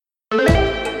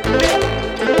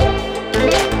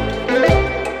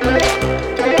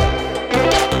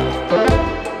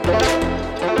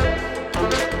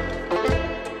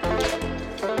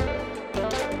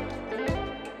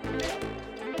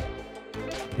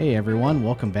Hey everyone,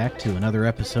 welcome back to another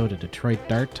episode of Detroit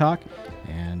Dart Talk,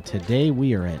 and today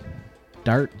we are at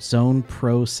Dart Zone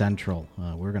Pro Central.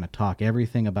 We're going to talk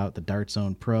everything about the Dart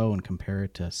Zone Pro and compare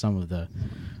it to some of the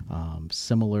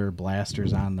similar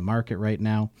blasters on the market right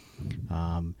now.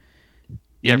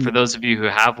 For those of you who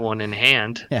have one in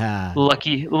hand, Yeah.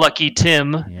 lucky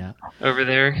Tim over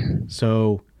there.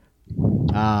 So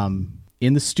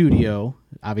in the studio,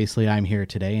 obviously I'm here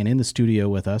today, and in the studio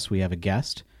with us we have a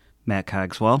guest, Matt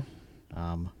Cogswell,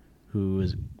 who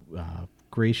has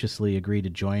graciously agreed to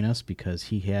join us because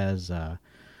he has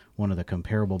one of the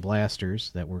comparable blasters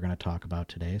that we're going to talk about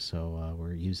today. So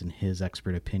we're using his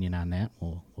expert opinion on that.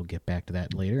 We'll get back to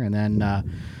that later. And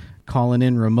then calling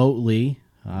in remotely,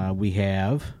 we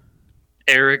have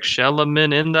Eric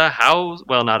Schelleman in the house.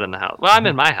 Well, not in the house. Well, I'm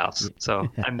in my house, so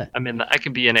I'm in the. I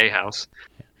can be in a house.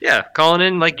 Yeah, calling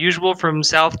in like usual from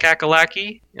South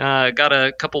Kakalaki. Got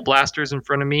a couple blasters in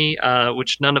front of me,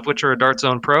 which none of which are a Dart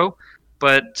Zone Pro,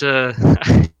 but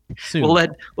we'll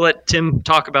let Tim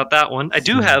talk about that one. I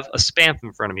do have a Spamp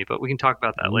in front of me, but we can talk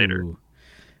about that later.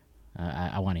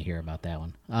 I want to hear about that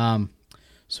one.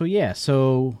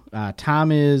 So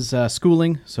Tom is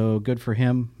schooling, so good for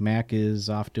him. Mac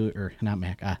is off doing, or not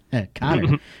Mac,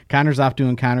 Connor. Connor's off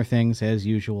doing Connor things as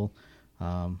usual.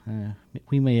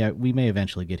 We may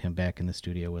eventually get him back in the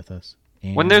studio with us.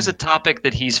 And when there's a topic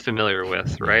that he's familiar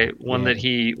with, right? One that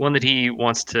he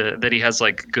wants to, that he has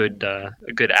like a good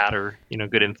adder,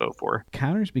 good info for.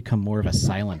 Connor's become more of a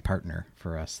silent partner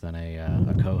for us than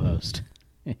a co-host.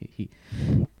 he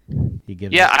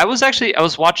gives. Yeah, I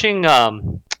was watching. I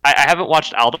haven't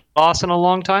watched Aldos in a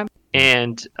long time.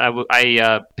 And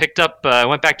I picked up,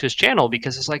 went back to his channel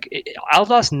because it's like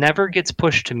Aldos never gets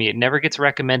pushed to me. It never gets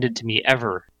recommended to me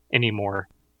ever anymore.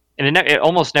 And it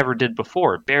almost never did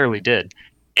before. It barely did.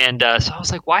 And so I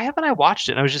was like, why haven't I watched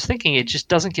it? And I was just thinking it just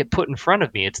doesn't get put in front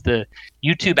of me. It's the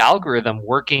YouTube algorithm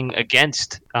working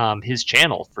against his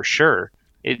channel for sure.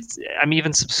 I'm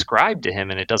even subscribed to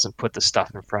him and it doesn't put the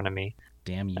stuff in front of me.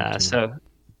 Damn YouTube. So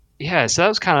that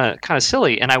was kind of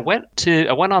silly. And I went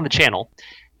on the channel.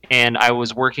 And I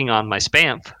was working on my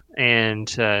Spamp, and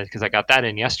because I got that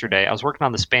in yesterday, I was working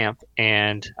on the Spamp,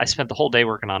 and I spent the whole day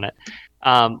working on it.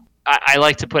 I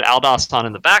like to put Aldos on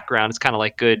in the background. It's kind of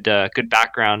like good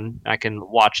background. I can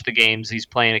watch the games he's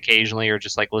playing occasionally, or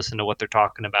just like listen to what they're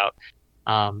talking about.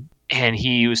 And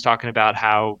he was talking about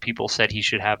how people said he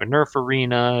should have a Nerf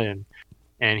arena,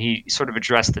 and he sort of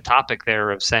addressed the topic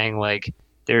there of saying like,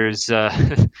 there's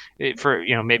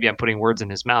maybe I'm putting words in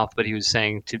his mouth, but he was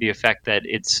saying to the effect that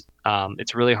it's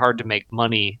really hard to make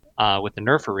money with the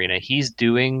Nerf arena. He's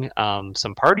doing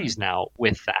some parties now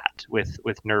with that,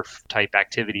 with Nerf type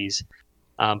activities,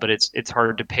 but it's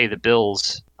hard to pay the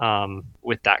bills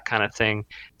with that kind of thing.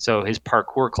 So his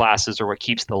parkour classes are what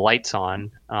keeps the lights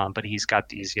on, but he's got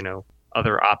these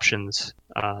other options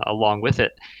along with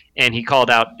it. And he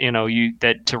called out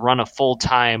that to run a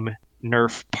full-time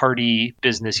Nerf party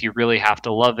business, you really have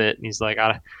to love it. And he's like,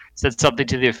 I said something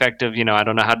to the effect of, I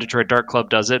don't know how Detroit Dart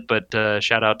Club does it, but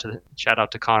shout out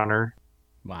to Connor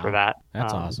for that.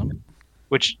 That's awesome.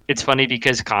 Which it's funny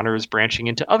because Connor is branching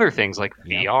into other things like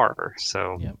VR.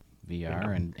 So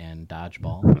VR and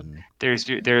dodgeball. And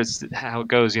there's how it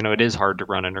goes. It is hard to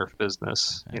run a Nerf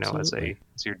business. Absolutely.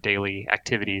 As your daily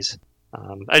activities.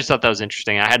 I just thought that was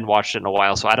interesting. I hadn't watched it in a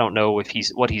while, so I don't know if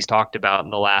what he's talked about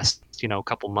in the last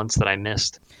couple months that I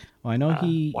missed. Well, I know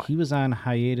he was on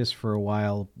hiatus for a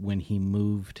while when he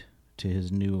moved to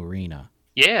his new arena.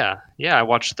 Yeah. I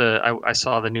watched I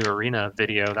saw the new arena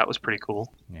video. That was pretty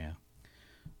cool. Yeah.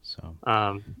 So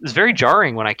it was very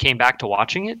jarring when I came back to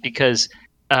watching it because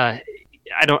I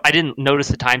didn't notice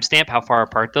the timestamp how far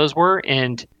apart those were,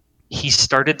 and he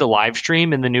started the live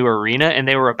stream in the new arena and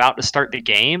they were about to start the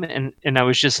game. And I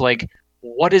was just like,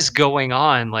 what is going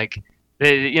on? Like,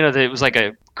 it was like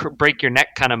a break your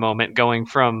neck kind of moment going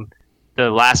from the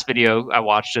last video I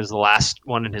watched as the last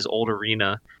one in his old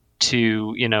arena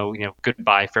to,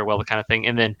 goodbye, farewell, the kind of thing.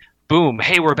 And then boom,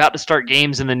 hey, we're about to start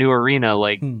games in the new arena.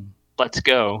 Like, let's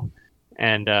go.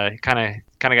 And kind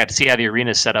of got to see how the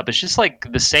arena is set up. It's just like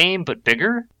the same, but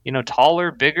bigger,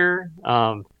 taller, bigger.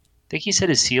 I think he said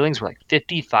his ceilings were like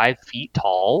 55 feet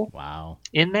tall. Wow.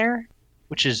 In there,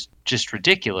 which is just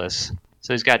ridiculous.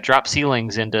 So he's got drop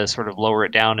ceilings in to sort of lower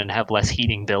it down and have less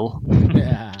heating bill.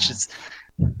 Yeah. Which is,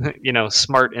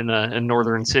 smart in a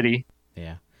northern city.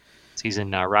 Yeah. So he's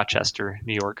in Rochester,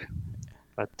 New York.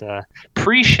 But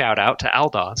pre-shout out to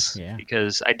Aldos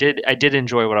because I did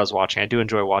enjoy what I was watching. I do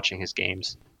enjoy watching his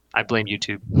games. I blame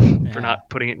YouTube for not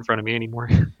putting it in front of me anymore.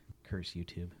 Curse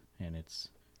YouTube and its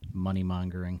money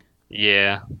mongering.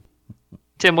 Yeah.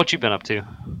 Tim, what you been up to?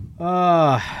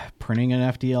 Printing an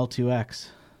FDL2X.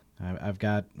 I've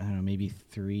got, I don't know, maybe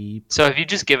 3 So have you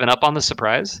just given up on the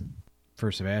surprise?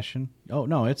 for Sebastian. Oh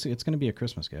no, it's going to be a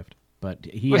Christmas gift. But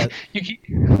he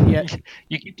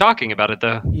You keep talking about it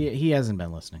though. he hasn't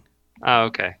been listening. Oh,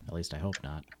 okay. At least I hope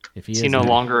not. If he Is is he no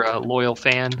longer a loyal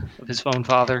fan of his phone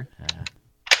father?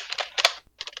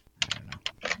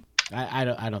 I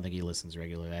don't know. I don't think he listens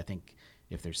regularly. I think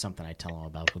if there's something I tell him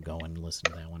about, he'll go and listen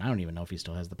to that one. I don't even know if he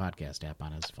still has the podcast app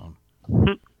on his phone.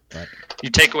 But You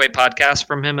take away podcasts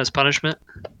from him as punishment?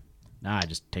 nah, I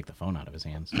just take the phone out of his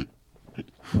hands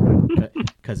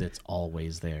because it's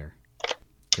always there.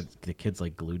 'Cause the kid's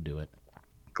like glued to it.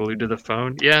 Glued to the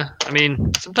phone? Yeah. I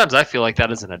mean, sometimes I feel like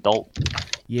that as an adult.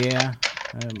 Yeah,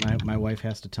 my wife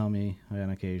has to tell me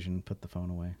on occasion, put the phone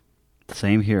away.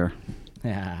 Same here.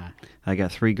 Yeah. I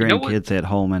got 3 know what? grandkids at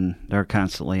home, and they're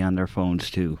constantly on their phones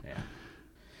too.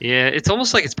 Yeah, it's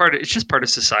almost like it's just part of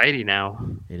society now.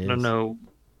 It I is. don't know.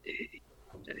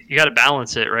 You got to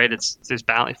balance it, right?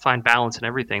 Find balance in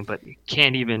everything, but you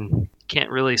can't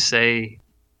really say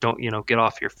don't get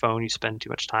off your phone. You spend too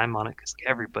much time on it because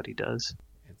everybody does.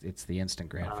 It's the instant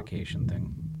gratification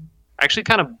thing. Actually,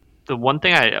 kind of the one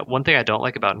thing I don't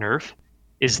like about Nerf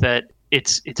is that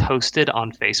it's hosted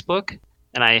on Facebook,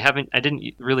 and I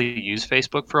didn't really use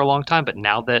Facebook for a long time, but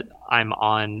now that I'm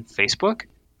on Facebook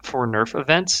for Nerf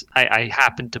events, I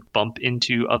happen to bump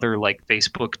into other like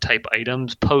Facebook type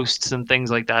items, posts and things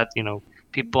like that.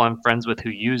 People I'm friends with who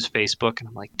use Facebook, and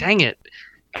I'm like, dang it,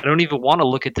 I don't even want to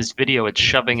look at this video it's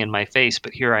shoving in my face,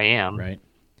 but here I am. Right.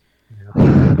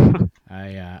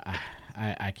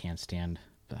 I can't stand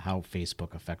how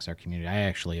Facebook affects our community. I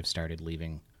actually have started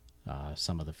leaving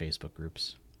some of the Facebook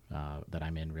groups that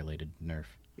I'm in related to Nerf.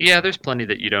 Yeah, there's plenty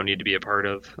that you don't need to be a part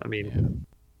of. I mean,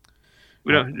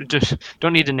 we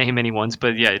don't need to name any ones,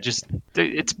 but yeah,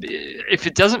 if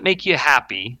it doesn't make you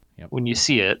happy when you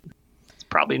see it, it's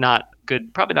probably not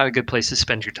good. Probably not a good place to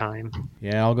spend your time.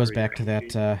 Yeah, it all goes back to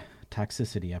that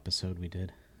toxicity episode we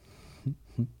did.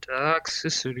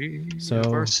 Toxicity So-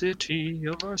 of our city.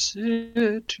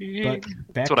 But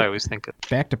That's what I always think of.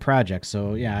 Back to projects.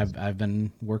 So yeah, I've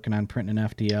been working on printing an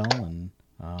FDL,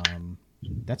 and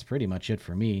that's pretty much it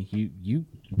for me. You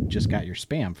just got your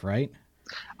Spamf, right?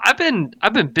 I've been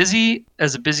busy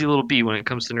as a busy little bee when it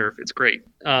comes to Nerf. It's great.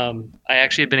 I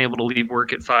actually have been able to leave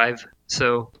work at 5,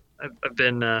 so I've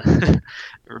been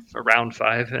around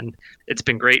 5, and it's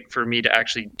been great for me to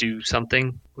actually do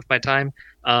something with my time.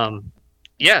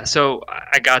 Yeah, so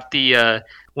I got the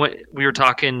what we were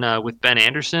talking with Ben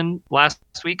Anderson last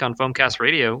week on Foamcast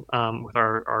Radio with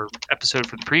our episode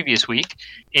for the previous week,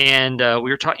 and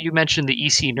we were you mentioned the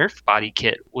EC Nerf body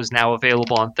kit was now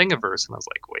available on Thingiverse, and I was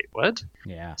like, wait, what?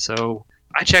 Yeah. So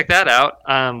I checked that out.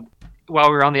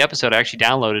 While we were on the episode, I actually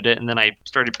downloaded it, and then I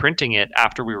started printing it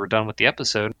after we were done with the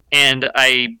episode, and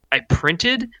I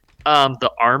printed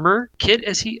the armor kit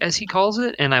as he calls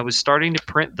it, and I was starting to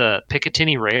print the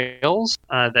Picatinny rails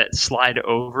that slide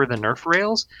over the Nerf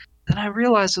rails. Then I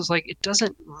realized I was like, it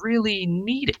doesn't really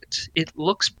need it. It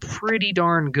looks pretty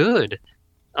darn good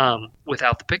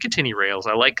without the Picatinny rails.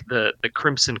 I like the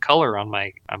crimson color on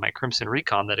my Crimson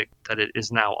Recon that it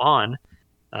is now on,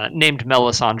 named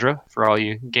Melisandre for all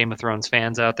you Game of Thrones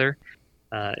fans out there.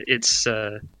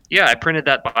 Yeah, I printed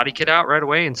that body kit out right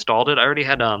away, installed it. I already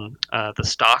had the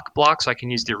stock block, so I can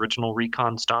use the original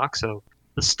Recon stock. So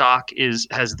the stock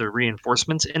has the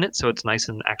reinforcements in it, so it's nice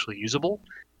and actually usable.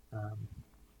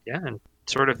 And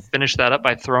sort of finished that up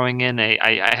by throwing in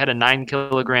I had a 9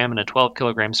 kilogram and a 12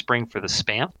 kilogram spring for the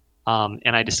Spamp,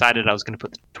 and I decided I was going to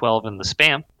put the 12 in the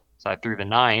Spamp, so I threw the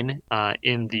 9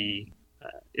 in the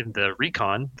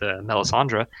Recon, the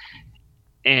Melisandre,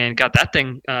 and got that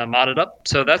thing modded up.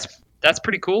 So that's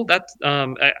pretty cool.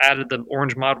 I added the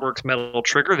Orange ModWorks metal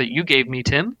trigger that you gave me,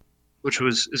 Tim, which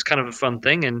is kind of a fun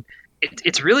thing. And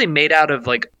it's really made out of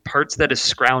like parts that is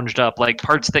scrounged up, like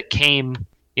parts that came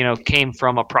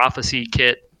from a Prophecy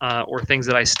kit or things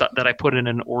that I put in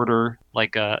an order,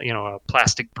 like a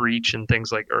plastic breech and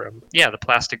things like, the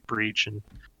plastic breech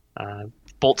and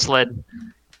bolt sled.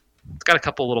 It's got a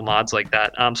couple little mods like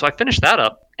that. So I finished that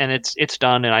up, and it's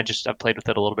done, and I've played with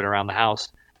it a little bit around the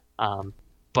house.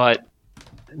 But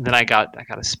then I got a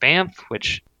Spamf,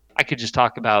 which I could just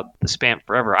talk about the Spamf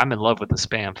forever. I'm in love with the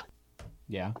Spamf.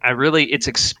 Yeah. It's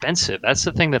expensive. That's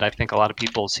the thing that I think a lot of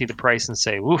people see the price and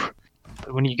say, "Oof."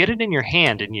 When you get it in your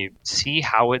hand and you see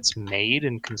how it's made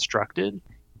and constructed,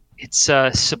 it's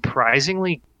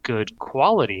surprisingly good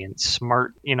quality and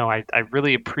smart. I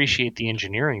really appreciate the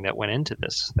engineering that went into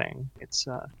this thing. It's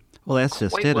Well, that's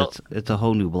just quite it. well- It's a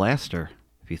whole new blaster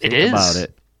if you think It is. about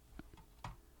it.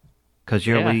 Because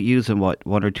you're only using, what,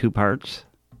 1 or 2 parts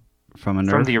from a Nerf?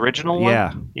 From the original one?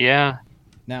 Yeah. Yeah.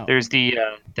 Now, There's the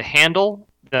handle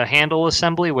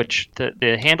assembly, which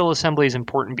the handle assembly is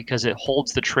important because it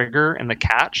holds the trigger and the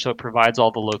catch, so it provides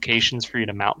all the locations for you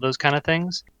to mount those kind of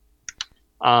things.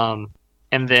 And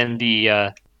then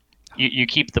you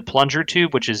keep the plunger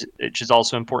tube, which is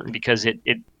also important because it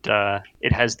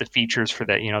has the features for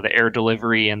the air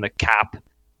delivery and the cap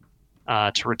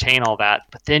to retain all that.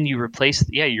 But then you replace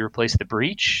the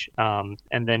breech, and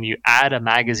then you add a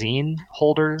magazine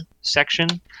holder section.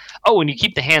 Oh, and you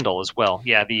keep the handle as well.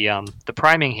 Yeah, the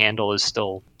priming handle is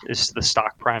the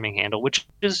stock priming handle, which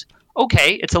is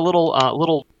okay. It's a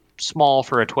little small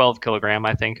for a 12 kilogram,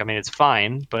 I think. I mean, it's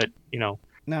fine, but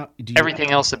now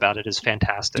everything else about it is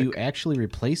fantastic. Do you actually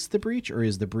replace the breech, or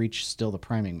is the breech still the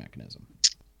priming mechanism?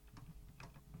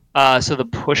 So the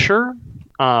pusher.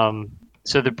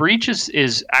 So the breech is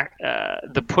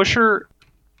the pusher.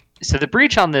 So the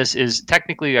breech on this is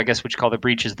technically, I guess, what you call the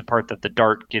breech is the part that the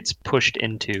dart gets pushed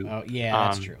into. Oh yeah,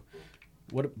 that's true.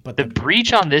 But the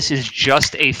breech on this is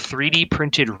just a 3D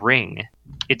printed ring.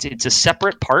 It's a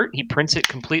separate part. He prints it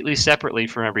completely separately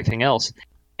from everything else,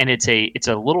 and it's a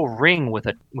little ring with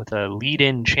a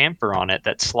lead-in chamfer on it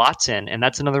that slots in, and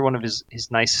that's another one of his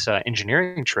nice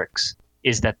engineering tricks.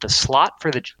 Is that the slot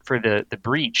for the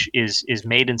breech is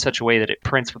made in such a way that it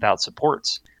prints without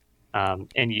supports,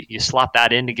 and you slot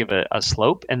that in to give a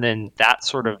slope, and then that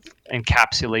sort of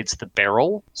encapsulates the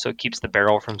barrel, so it keeps the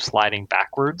barrel from sliding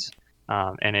backwards,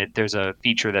 and there's a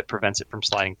feature that prevents it from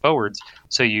sliding forwards,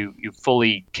 so you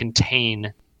fully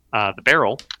contain the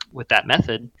barrel with that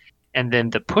method, and then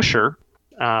the pusher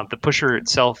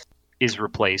itself is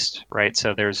replaced, right?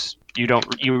 So you don't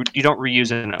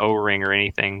reuse an O-ring or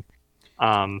anything.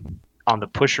 On the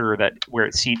pusher where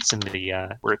it seats in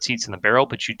the barrel,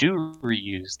 but you do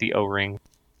reuse the O-ring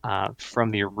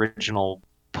from the original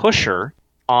pusher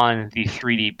on the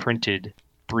 3D printed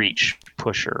breech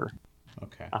pusher.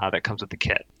 Okay. That comes with the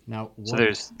kit. Now,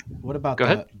 what about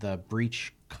the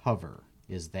breech cover?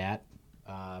 Is that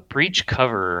breech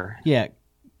cover? Yeah.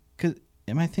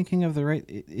 Am I thinking of the right?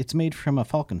 It's made from a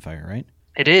Falcon Fire, right?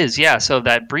 It is, yeah. So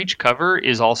that breech cover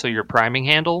is also your priming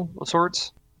handle of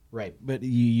sorts. Right, but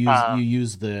you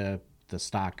use the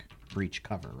stock breech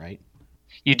cover, right?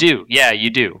 You do, yeah, you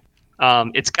do.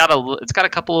 It's got a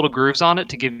couple little grooves on it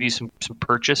to give you some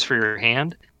purchase for your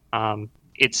hand.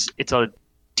 It's a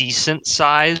decent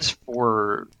size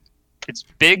it's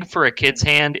big for a kid's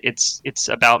hand. It's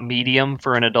about medium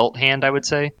for an adult hand, I would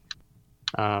say.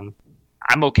 I'm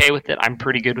okay with it. I'm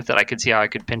pretty good with it. I could see how I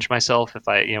could pinch myself if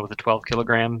with a 12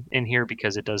 kilogram in here,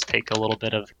 because it does take a little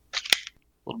bit of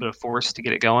force to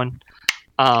get it going.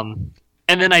 And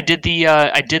then I did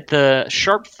the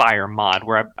Sharp Fire mod,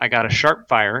 where I got a Sharp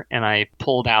Fire and I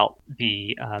pulled out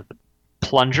the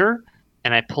plunger,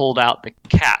 and I pulled out the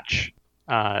catch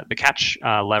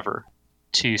lever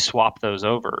to swap those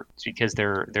over. It's because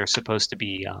they're supposed to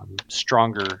be a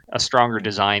stronger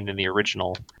design than the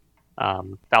original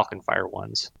Falcon Fire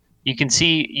ones. You can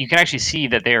actually see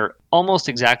that they're almost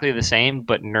exactly the same,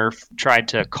 but Nerf tried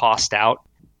to cost out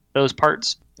those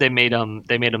parts. They made them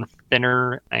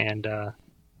thinner, and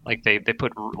they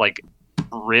put like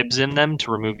ribs in them to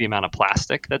remove the amount of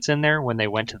plastic that's in there when they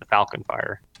went to the Falcon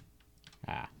Fire.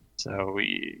 So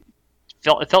it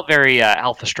felt very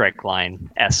Alpha Strike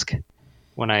Line-esque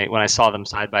when I saw them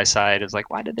side by side. It's like,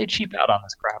 why did they cheap out on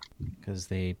this crap? Because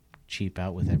they cheap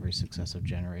out with every successive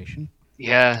generation.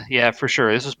 Yeah, for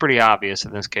sure. This was pretty obvious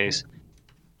in this case.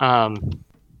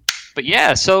 But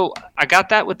yeah, so I got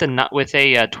that with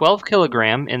a 12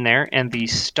 kilogram in there, and the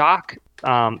stock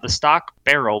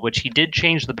barrel, which he did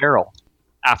change the barrel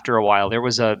after a while. There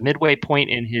was a midway point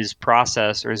in his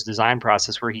process, or his design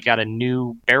process, where he got a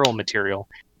new barrel material,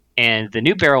 and the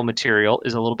new barrel material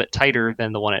is a little bit tighter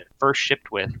than the one it first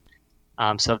shipped with.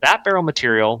 So that barrel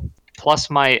material, plus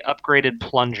my upgraded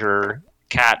plunger,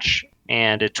 catch,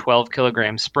 and a 12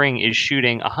 kilogram spring, is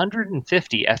shooting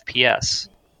 150 FPS.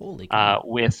 Holy cow.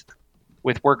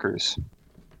 With workers.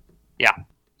 Yeah.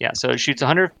 So it shoots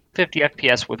 150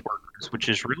 FPS with workers, which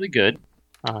is really good.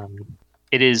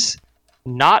 It is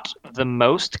not the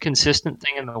most consistent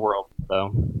thing in the world,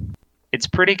 though. It's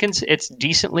it's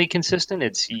decently consistent.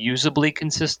 It's usably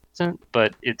consistent,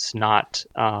 but it's not.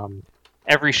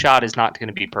 Every shot is not going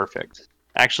to be perfect.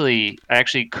 I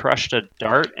actually crushed a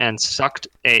dart and sucked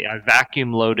I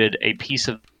vacuum loaded a piece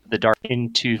of the dart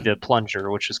into the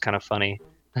plunger, which was kind of funny.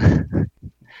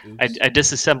 I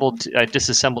disassembled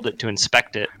it to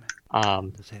inspect it,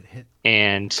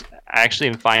 and I actually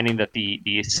am finding that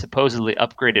the supposedly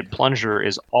upgraded plunger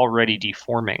is already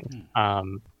deforming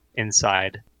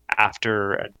inside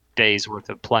after days worth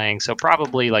of playing, so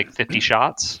probably like 50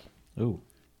 shots. Ooh.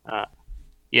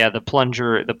 Yeah, the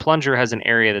plunger has an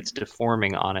area that's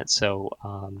deforming on it. So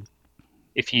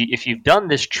if you've done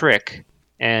this trick,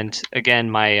 and again,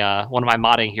 my one of my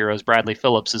modding heroes, Bradley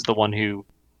Phillips, is the one who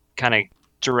kind of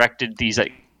directed these,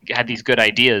 had these good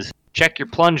ideas. Check your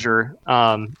plunger.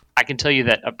 I can tell you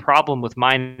that a problem with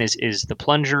mine is the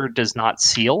plunger does not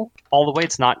seal all the way.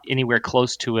 It's not anywhere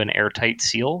close to an airtight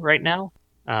seal right now,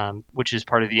 which is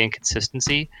part of the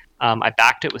inconsistency. I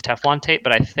backed it with Teflon tape,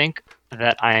 but I think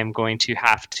that I am going to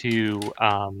have to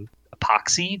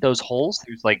epoxy those holes.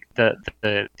 There's like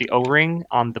the O-ring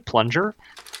on the plunger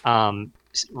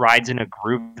rides in a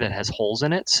groove that has holes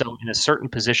in it. So in a certain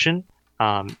position,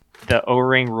 the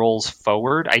O-ring rolls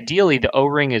forward. Ideally, the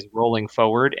O-ring is rolling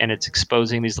forward and it's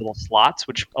exposing these little slots,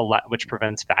 which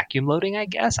prevents vacuum loading, I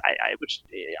guess. Which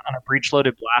on a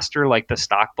breech-loaded blaster like the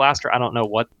stock blaster, I don't know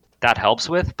what that helps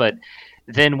with, but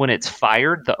then when it's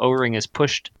fired, the O-ring is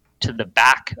pushed to the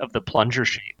back of the plunger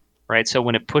shape, right? So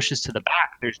when it pushes to the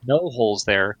back, there's no holes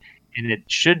there, and it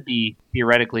should be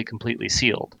theoretically completely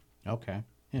sealed. Okay,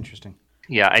 interesting.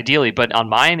 Yeah, ideally, but on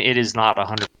mine, it is not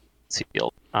 100%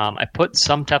 sealed. I put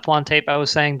some Teflon tape, I was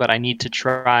saying, but I need to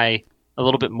try a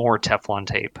little bit more Teflon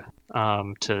tape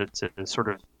to sort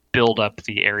of build up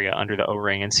the area under the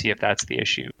O-ring and see if that's the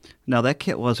issue. Now, that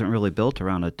kit wasn't really built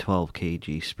around a 12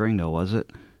 kg spring, though, was it?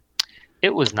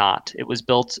 It was not. It was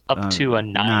built up to a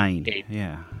 9 kg.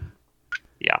 Yeah.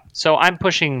 Yeah. So I'm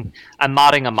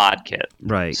modding a mod kit.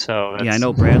 Right. So yeah, I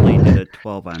know Bradley did a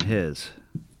 12 on his.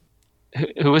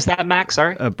 Who was that, Max?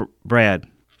 Sorry? Brad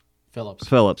Phillips.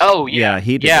 Oh, yeah.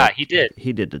 He did. Yeah, he did.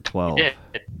 He did the 12.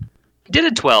 He did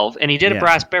a 12, and he did a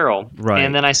brass barrel. Right.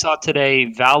 And then I saw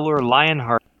today Valor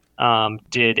Lionheart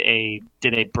did a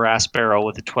brass barrel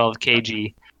with a 12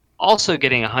 kg, also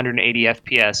getting 180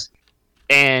 FPS.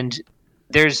 And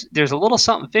there's a little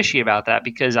something fishy about that,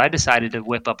 because I decided to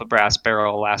whip up a brass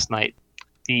barrel last night.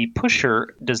 The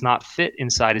pusher does not fit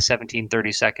inside a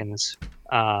 17/32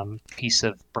 piece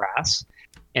of brass,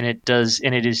 and it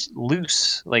is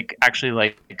loose, like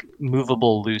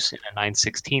movable loose in a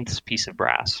 9/16 piece of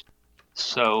brass.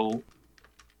 So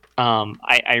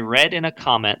I read in a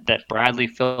comment that Bradley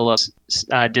Phillips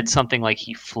did something like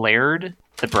he flared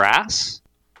the brass,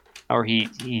 or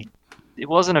it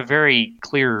wasn't a very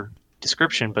clear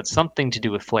description, but something to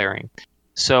do with flaring.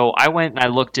 So I went and I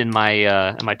looked in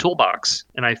my toolbox,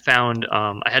 and I found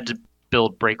I had to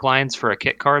build brake lines for a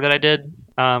kit car that I did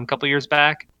a couple years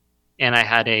back, and I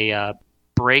had a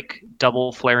brake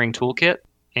double flaring toolkit,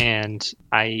 and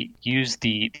I used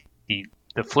the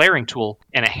flaring tool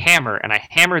and a hammer, and I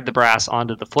hammered the brass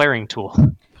onto the flaring tool.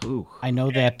 Ooh. I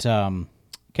know that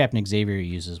Captain Xavier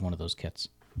uses one of those kits.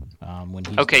 When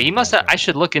he's Okay, he must have. I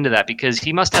should look into that, because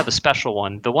he must have a special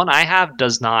one. The one I have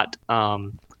doesn't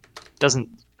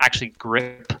actually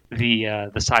grip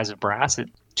the size of brass.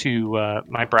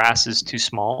 My brass is too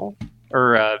small,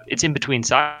 or it's in between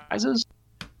sizes.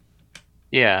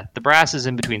 Yeah, the brass is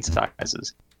in between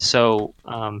sizes. So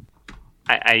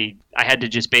I had to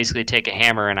just basically take a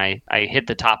hammer, and I hit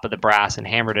the top of the brass and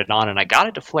hammered it on, and I got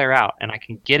it to flare out, and I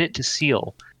can get it to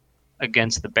seal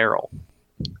against the barrel.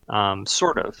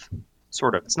 Sort of.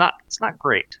 It's not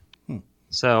great.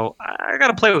 So I got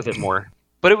to play with it more.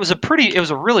 But it was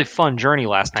a really fun journey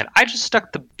last night. I just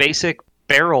stuck the basic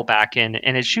barrel back in,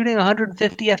 and it's shooting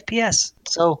 150 FPS.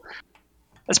 So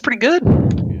that's pretty good.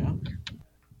 Yeah.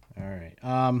 All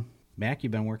right. Mac, you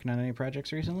been working on any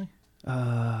projects recently?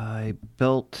 I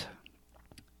built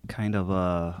kind of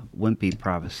a wimpy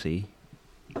prophecy.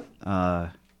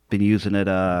 Been using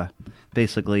it,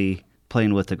 basically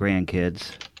playing with the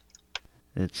grandkids.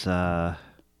 It's got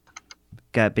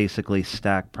basically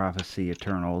stock Prophecy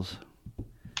Eternals.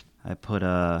 I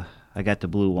got the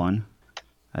blue one.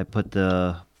 I put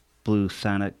the blue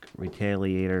Sonic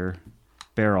Retaliator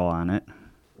barrel on it.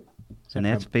 And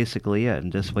that's basically it.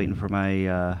 I'm just waiting for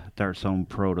my Dart Zone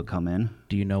Pro to come in.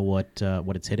 Do you know what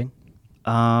it's hitting?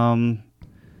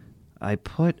 I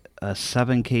put a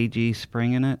 7 kg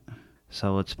spring in it,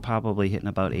 so it's probably hitting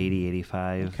about 80,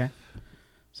 85. Okay.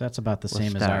 So that's about the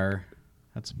same as our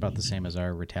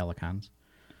Retalicons.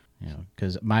 You know,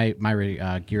 because my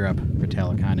Gear Up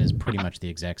Retalicon is pretty much the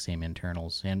exact same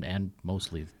internals and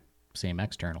mostly same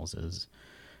externals as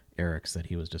Eric's that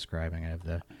he was describing. I have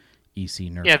the EC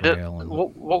Nerf rail. And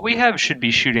what we have should be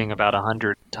shooting about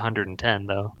 100 to 110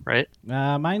 though, right?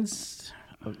 Mine's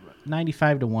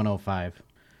 95 to 105.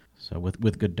 So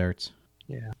with good darts.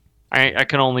 Yeah. I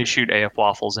can only shoot AF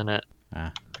waffles in it.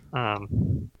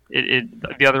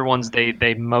 The other ones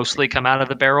they mostly come out of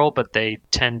the barrel, but they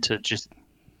tend to just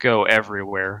go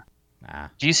everywhere.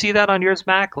 Do you see that on yours,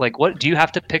 Mac? Like, what do you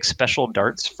have to pick special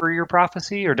darts for your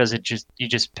prophecy, or does it you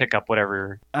just pick up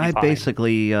whatever you I find?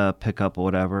 basically pick up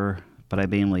whatever, but I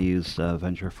mainly use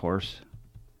Venture Force.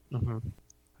 Mm-hmm.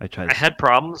 I I had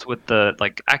problems with the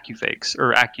like AccuFakes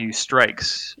or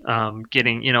AccuStrikes,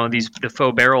 getting the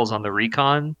faux barrels on the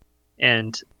Recon,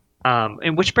 and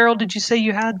which barrel did you say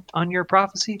you had on your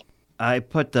prophecy? I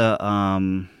put the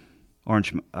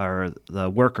orange or the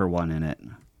worker one in it,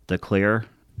 the clear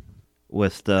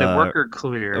with The worker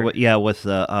clear. with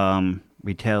the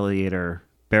Retaliator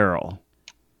barrel,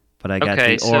 but I got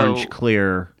Okay, the orange so-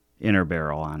 clear inner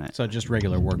barrel on it. So just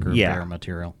regular worker Yeah. bear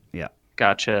material. Yeah.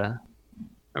 Gotcha.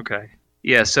 Okay.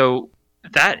 Yeah. So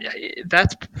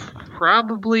that's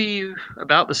probably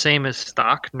about the same as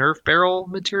stock Nerf barrel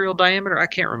material diameter. I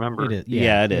can't remember. It is.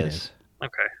 Yeah, it it is.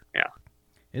 Okay. Yeah.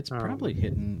 It's probably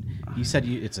hitting. You said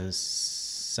it's a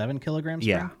 7 kilogram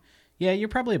spring? Yeah. Yeah, you're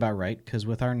probably about right because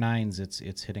with our 9s,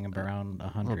 it's hitting around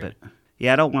 100. A little bit.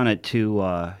 Yeah, I don't want it too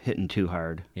hitting too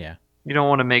hard. Yeah. You don't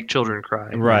want to make children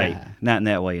cry. Right. Yeah. Not in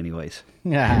that way, anyways.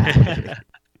 Yeah.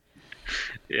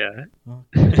 Yeah.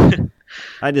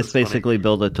 I just basically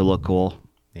build it to look cool.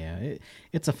 Yeah,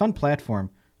 it's a fun platform.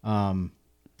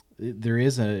 There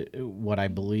is what I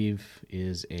believe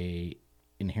is a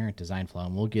inherent design flaw,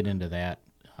 and we'll get into that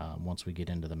once we get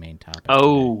into the main topic.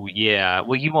 Oh yeah.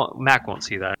 Well, Mac won't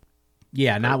see that.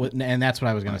 yeah, not with, and that's what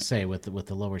I was going to say with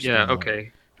the lower. Yeah. screen load.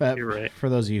 Okay. But You're right. For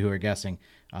those of you who are guessing,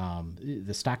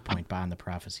 the stock point bond the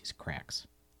prophecies cracks.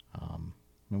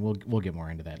 And we'll get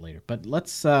more into that later. But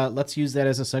let's use that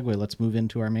as a segue. Let's move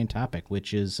into our main topic,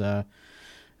 which is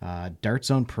Dart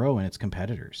Zone Pro and its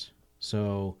competitors.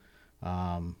 So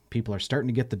people are starting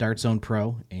to get the Dart Zone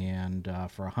Pro, and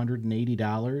for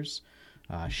 $180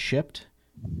 shipped,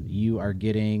 you are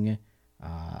getting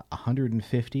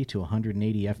 150 to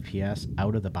 180 FPS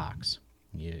out of the box.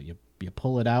 You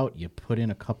pull it out, you put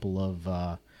in a couple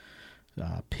of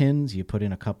pins, you put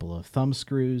in a couple of thumb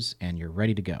screws, and you're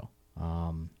ready to go.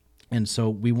 And so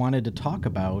we wanted to talk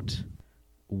about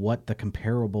what the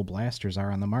comparable blasters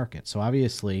are on the market. So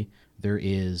obviously there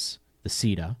is the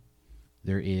CETA,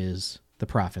 there is the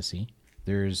Prophecy,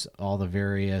 there's all the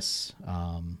various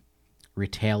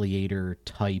Retaliator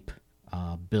type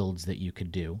builds that you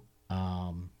could do.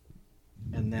 And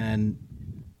then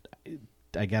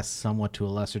I guess somewhat to a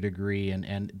lesser degree,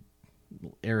 and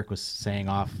Eric was saying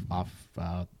off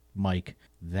mic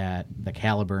that the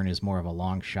Caliburn is more of a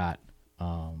long shot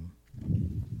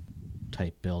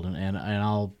type build,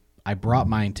 and I brought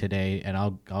mine today, and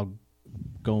I'll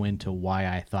go into why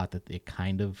I thought that it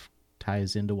kind of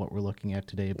ties into what we're looking at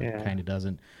today, but it kind of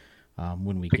doesn't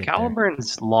when we The get there.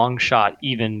 Caliburn's long shot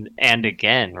even and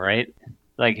again, right?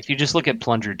 Like if you just look at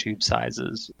plunger tube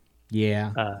sizes,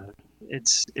 Yeah.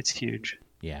 it's huge.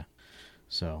 Yeah.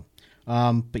 So,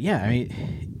 but yeah, I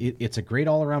mean, it's a great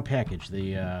all-around package.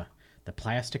 The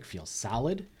plastic feels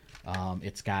solid.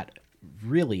 It's got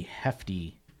really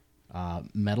hefty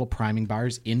metal priming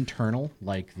bars internal,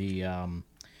 like the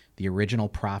original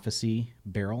Prophecy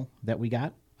barrel that we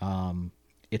got.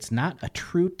 It's not a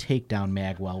true takedown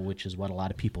magwell, which is what a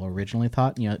lot of people originally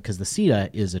thought. Because the CETA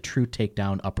is a true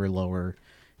takedown upper-lower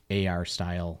AR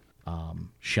style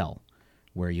shell,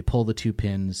 where you pull the two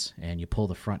pins and you pull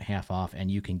the front half off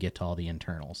and you can get to all the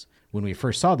internals. When we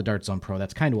first saw the Dart Zone Pro,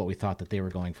 that's kind of what we thought that they were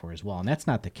going for as well. And that's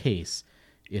not the case.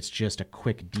 It's just a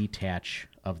quick detach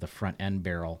of the front end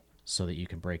barrel so that you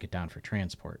can break it down for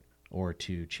transport or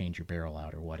to change your barrel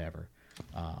out or whatever.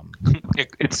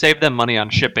 It saved them money on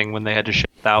shipping when they had to ship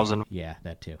 1,000. Yeah,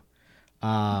 that too.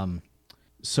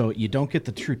 So you don't get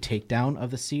the true takedown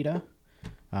of the CETA.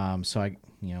 So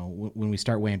when we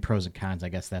start weighing pros and cons, I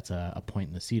guess that's a point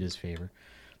in the CETA's favor.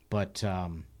 But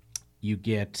you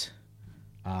get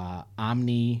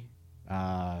Omni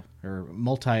or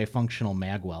multifunctional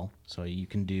magwell, so you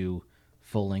can do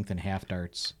full length and half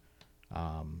darts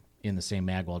in the same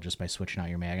magwell just by switching out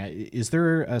your mag. Is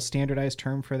there a standardized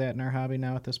term for that in our hobby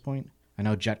now at this point? I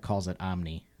know Jet calls it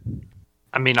Omni.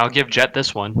 I mean, I'll give Jet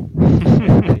this one.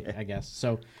 I guess.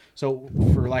 So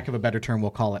for lack of a better term, we'll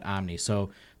call it Omni.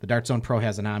 So the Dart Zone Pro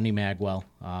has an Omni magwell.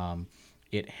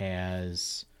 It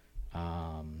has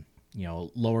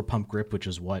lower pump grip, which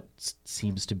is what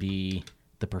seems to be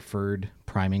the preferred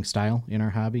priming style in our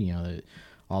hobby.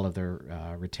 All of the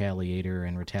Retaliator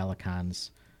and Retalicons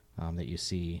that you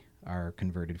see are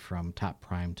converted from top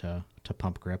prime to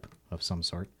pump grip of some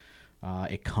sort.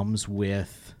 It comes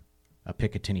with a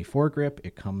Picatinny foregrip.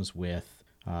 It comes with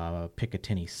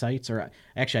Picatinny sights. Or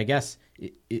actually, I guess,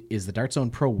 is the Dart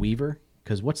Zone Pro Weaver?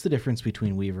 Because what's the difference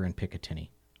between Weaver and Picatinny?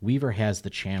 Weaver has the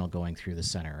channel going through the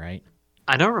center, right?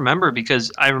 I don't remember because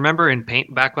I remember in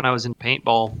paint back when I was in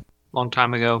paintball a long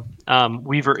time ago.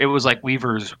 Weaver, it was like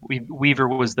Weaver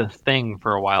was the thing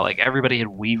for a while. Like everybody had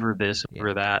Weaver this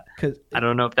or that. 'Cause I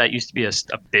don't know if that used to be a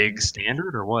big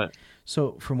standard or what.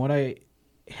 So from what I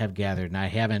have gathered, and I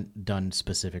haven't done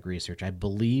specific research, I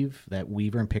believe that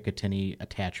Weaver and Picatinny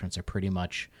attachments are pretty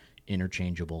much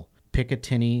interchangeable.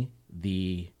 Picatinny,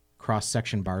 the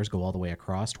cross-section bars go all the way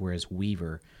across, whereas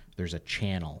Weaver, there's a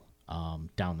channel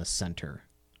down the center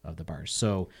of the bars.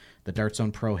 So the Dart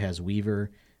Zone Pro has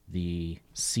Weaver, the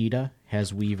Sita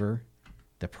has Weaver,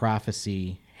 the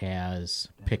Prophecy has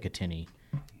Picatinny,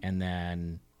 and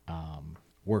then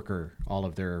Worker, all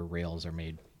of their rails are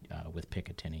made with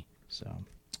Picatinny.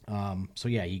 So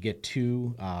yeah, you get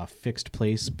two fixed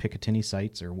place Picatinny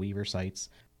sights or Weaver sights.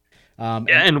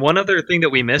 And one other thing that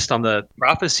we missed on the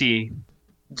Prophecy,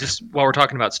 just while we're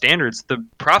talking about standards, the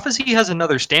Prophecy has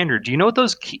another standard. Do you know what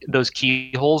those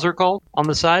keyholes are called on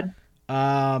the side?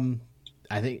 I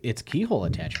think it's keyhole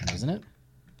attachment, isn't it?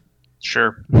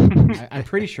 Sure. I'm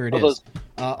pretty sure it is.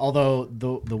 Although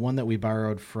the one that we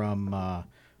borrowed from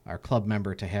our club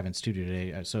member to have in studio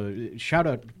today. So shout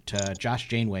out to Josh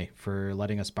Janeway for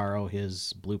letting us borrow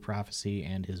his Blue Prophecy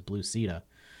and his Blue Sita,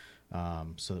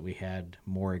 so that we had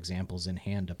more examples in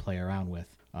hand to play around with.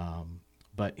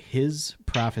 But his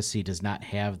Prophecy does not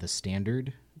have the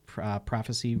standard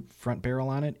Prophecy front barrel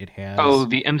on it. It has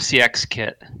the MCX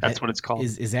kit. That's what it's called.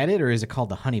 Is that it, or is it called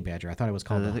the Honey Badger? I thought it was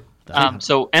called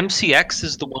So MCX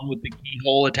is the one with the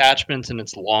keyhole attachments, and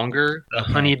it's longer. The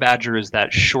Honey Badger is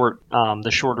that short, the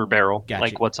shorter barrel, Gotcha.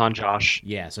 Like what's on Josh.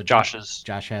 Yeah, so Josh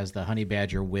has the Honey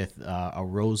Badger with a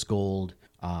rose gold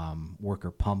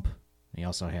Worker pump. He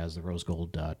also has the rose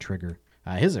gold trigger.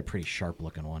 His is a pretty sharp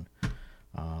looking one.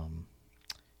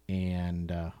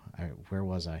 Where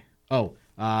was I? Oh,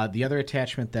 the other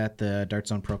attachment that the Dart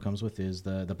Zone Pro comes with is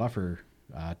the buffer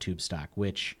tube stock,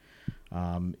 which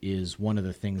is one of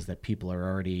the things that people are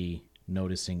already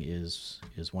noticing is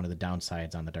one of the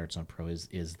downsides on the Dart Zone Pro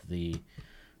is the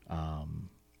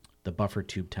buffer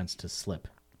tube tends to slip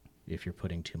if you're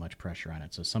putting too much pressure on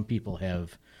it. So some people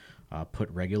have put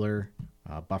regular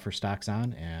buffer stocks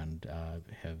on and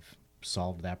have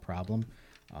solved that problem.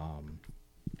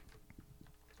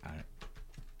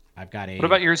 I've got a. What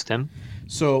about yours, Tim?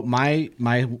 So my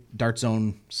Dart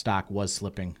Zone stock was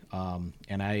slipping,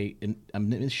 and I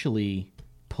initially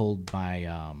pulled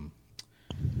my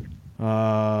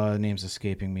name's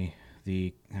escaping me,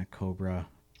 the Cobra,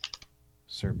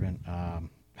 Serpent,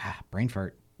 brain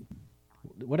fart,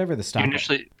 whatever the stock.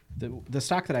 The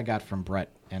stock that I got from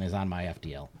Brett and is on my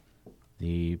FDL,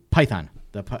 the Python.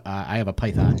 I have a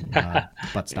Python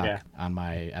butt stock on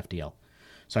my FDL.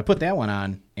 So I put that one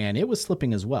on, and it was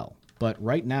slipping as well. But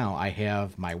right now, I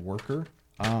have my Worker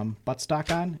buttstock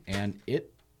on, and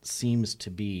it seems to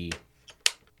be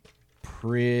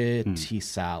pretty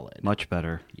solid. Much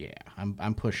better. Yeah,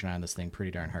 I'm pushing on this thing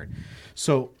pretty darn hard.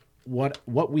 So what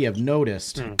we have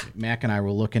noticed, Mac and I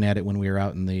were looking at it when we were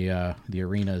out in the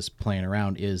arenas playing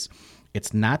around, is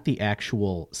it's not the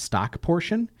actual stock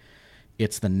portion,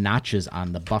 it's the notches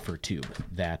on the buffer tube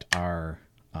that are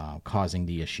causing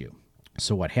the issue.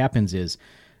 So what happens is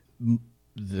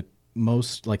the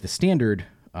standard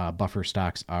buffer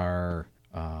stocks are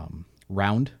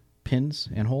round pins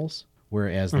and holes,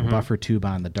 whereas the buffer tube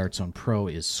on the Dart Zone Pro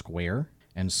is square,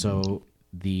 and so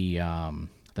the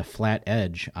flat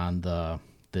edge on the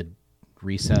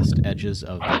recessed edges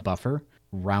of the buffer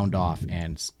round off,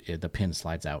 and the pin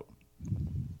slides out.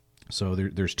 So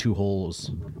there's two holes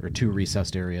or two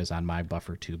recessed areas on my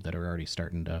buffer tube that are already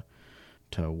starting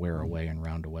to wear away and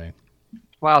round away.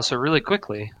 Wow, so really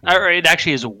quickly. It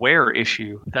actually is a wear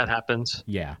issue that happens.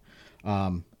 Yeah.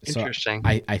 Interesting.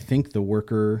 So I think the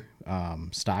Worker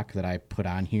stock that I put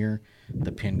on here,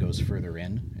 the pin goes further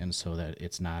in, and so that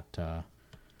it's not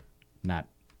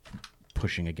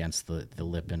pushing against the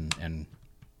lip and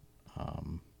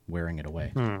wearing it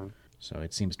away. So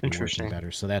it seems to be working better.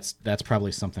 So that's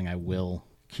probably something I will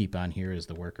keep on here is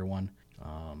the Worker one.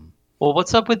 Well,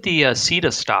 what's up with the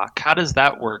Sita stock? How does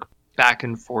that work? Back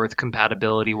and forth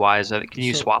compatibility wise, can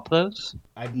you swap those?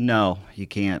 No, you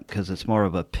can't because it's more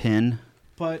of a pin.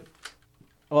 But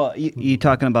you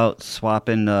talking about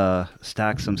swapping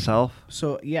stacks themselves?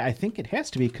 So yeah, I think it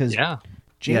has to be because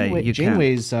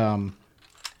Janeway's.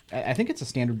 I think it's a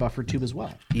standard buffer tube as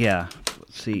well. Yeah.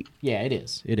 Let's see. Yeah, it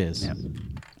is. It is.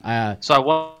 Yep. So I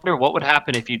wonder what would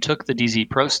happen if you took the DZ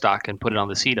Pro stock and put it on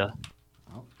the Sita.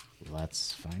 Well,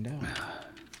 let's find out.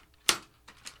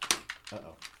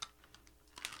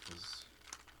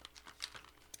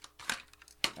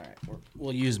 All right,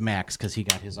 we'll use Max because he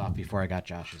got his off before I got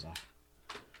Josh's off.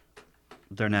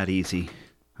 They're not easy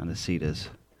on the Cetas.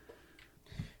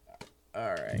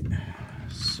 All right.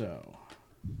 So,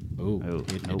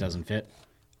 it nope. doesn't fit.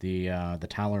 The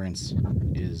tolerance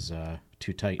is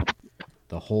too tight.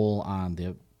 The hole on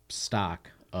the stock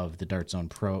of the Dart Zone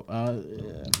Pro.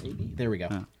 Maybe there we go.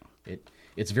 Huh.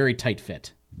 It's very tight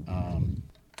fit.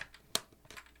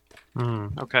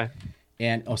 Okay.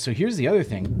 And so here's the other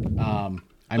thing.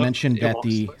 I mentioned that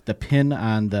the pin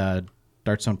on the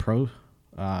Dart Zone Pro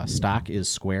stock is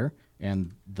square,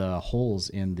 and the holes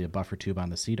in the buffer tube on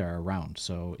the Ceta are round,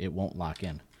 so it won't lock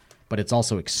in. But it's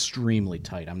also extremely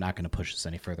tight. I'm not going to push this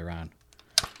any further on.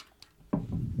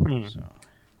 So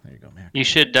there you go, Mac. You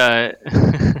should. Never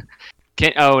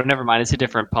mind. It's a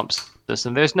different pump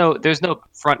system. There's no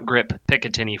front grip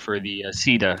Picatinny for the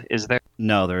Ceta, is there?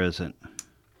 No, there isn't.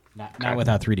 Not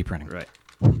without 3D printing. Right.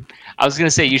 I was gonna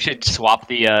say you should swap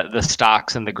the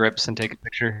stocks and the grips and take a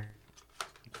picture.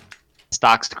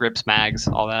 Stocks, grips, mags,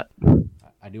 all that.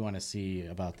 I do want to see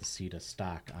about the Ceta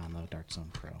stock on the Dart Zone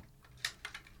Pro.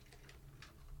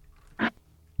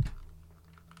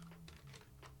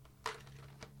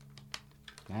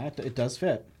 It does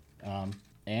fit,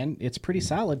 and it's pretty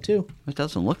solid too. It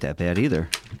doesn't look that bad either.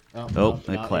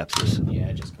 It collapses.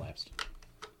 It just collapsed.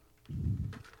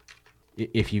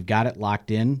 If you've got it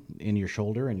locked in your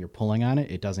shoulder and you're pulling on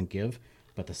it, it doesn't give.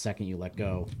 But the second you let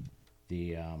go,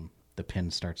 the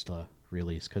pin starts to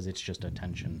release because it's just a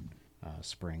tension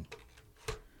spring.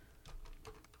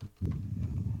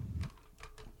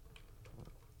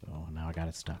 Oh, now I got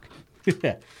it stuck.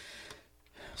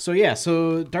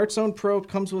 So Dart Zone Pro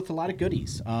comes with a lot of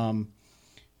goodies. And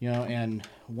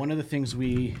one of the things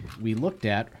we looked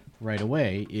at right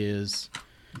away is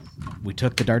we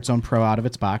took the Dart Zone Pro out of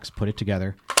its box, put it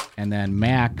together, and then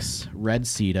Mac's red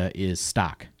Ceta is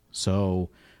stock. So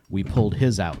we pulled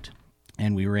his out,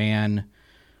 and we ran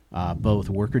both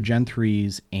Worker Gen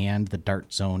 3s and the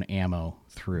Dart Zone ammo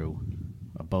through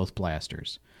both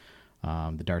blasters.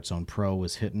 The Dart Zone Pro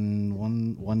was hitting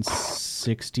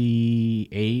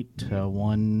 168 to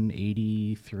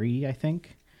 183, I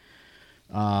think.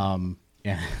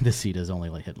 And the Ceta is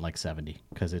only hitting like 70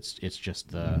 because it's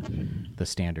just the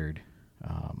standard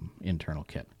internal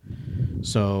kit.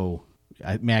 So,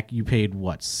 Mac, you paid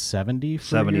what, 70 for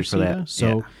 70 your for Ceta? that. So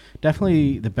yeah.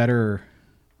 Definitely the better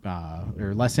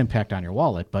or less impact on your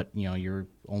wallet, but you're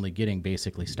only getting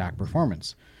basically stock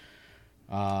performance.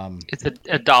 It's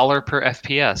 $1 per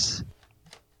FPS.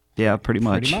 Yeah, pretty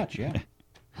much. Yeah. Yep.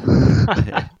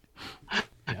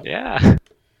 Yeah.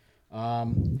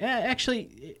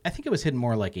 Actually, I think it was hitting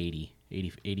more like 80,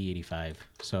 85.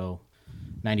 So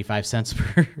 95 cents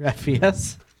per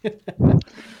FPS.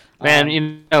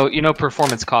 Man,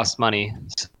 performance costs money.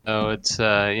 So it's,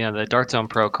 the Dart Zone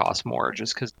Pro costs more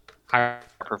just because higher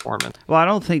performance. Well, I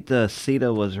don't think the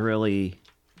Ceta was really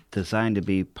designed to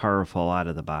be powerful out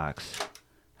of the box.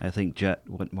 I think Jet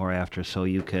went more after so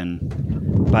you can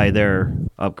buy their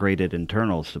upgraded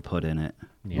internals to put in it.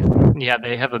 Yeah,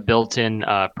 they have a built-in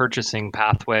purchasing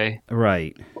pathway.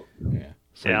 Right. Yeah.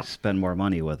 So you spend more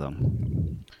money with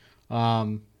them.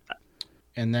 And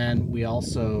then we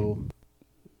also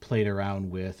played around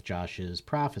with Josh's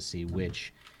Prophecy,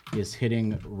 which is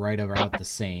hitting right about the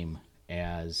same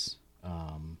as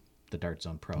the Dart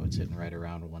Zone Pro. It's hitting right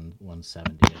around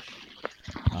 170-ish.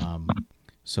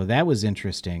 So that was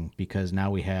interesting because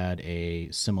now we had a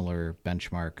similar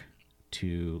benchmark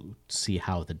to see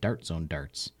how the Dart Zone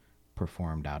darts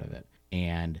performed out of it.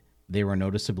 And they were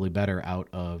noticeably better out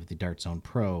of the Dart Zone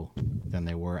Pro than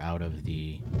they were out of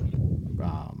the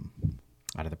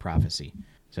Prophecy.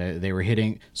 So they were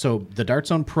hitting. So the Dart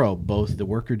Zone Pro, both the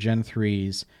Worker Gen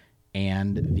 3s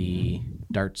and the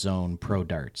Dart Zone Pro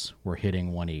darts were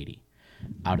hitting 180.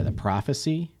 Out of the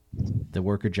Prophecy, the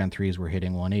Worker Gen 3s were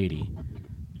hitting 180.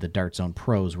 The Dart Zone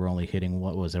Pros were only hitting,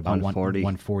 what was it, about 140,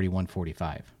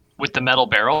 145. With the metal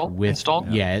barrel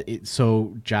installed? Yeah.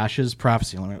 So Josh's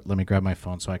Prophecy, let me grab my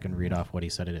phone so I can read off what he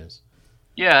said it is.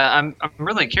 Yeah, I'm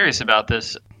really curious about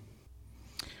this.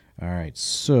 All right.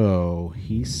 So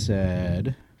he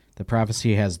said the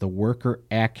Prophecy has the Worker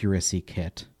Accuracy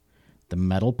Kit, the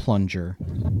metal plunger,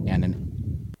 and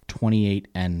an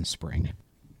 28N spring.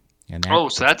 And so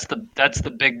that's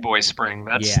the big boy spring.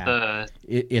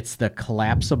 It's the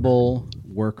collapsible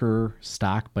Worker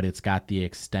stock, but it's got the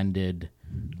extended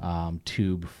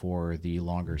tube for the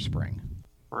longer spring.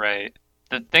 Right.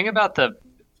 The thing about the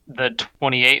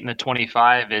 28 and the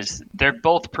 25 is they're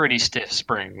both pretty stiff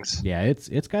springs. Yeah, it's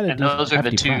got a. And those are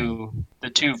the two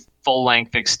full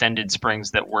length extended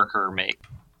springs that Worker make.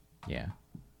 Yeah.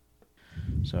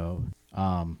 So,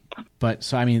 I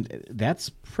mean, that's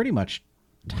pretty much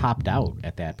topped out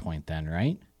at that point then,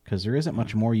 right? Because there isn't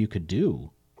much more you could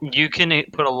do. You can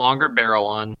put a longer barrel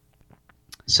on.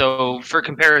 So for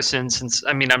comparison, since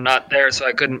I'm not there, so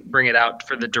I couldn't bring it out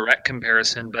for the direct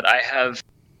comparison, but I have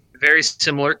very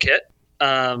similar kit: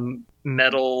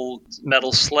 metal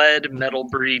sled, metal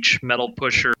breech, metal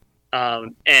pusher,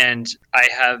 and I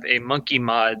have a Monkey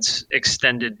Mods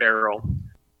extended barrel.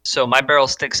 So my barrel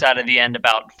sticks out of the end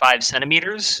about 5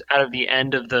 centimeters out of the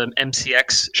end of the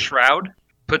MCX shroud,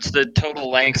 puts the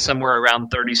total length somewhere around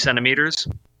 30 centimeters.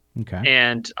 Okay.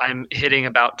 And I'm hitting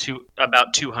about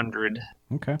 200.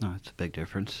 Okay. Oh, that's a big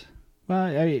difference.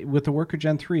 Well, with the Worker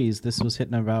Gen 3s, this was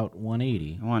hitting about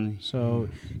 180. So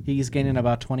he's gaining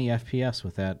about 20 FPS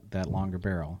with that longer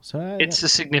barrel. So it's a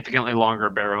significantly longer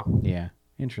barrel. Yeah,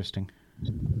 interesting.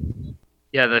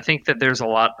 Yeah, I think that there's a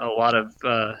lot of,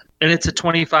 and it's a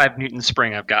 25 Newton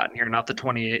spring I've gotten here, not the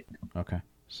 28. Okay,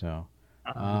 so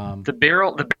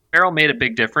the barrel made a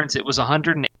big difference. It was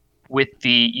 108 with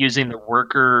using the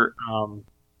Worker,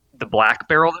 the black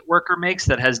barrel that Worker makes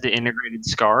that has the integrated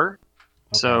scar.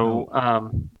 Okay. So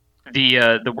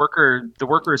the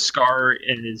Worker scar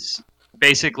is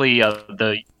basically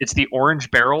it's the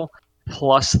orange barrel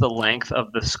plus the length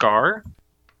of the scar.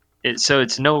 So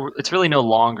it's really no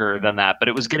longer than that, but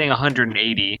it was getting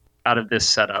 180 out of this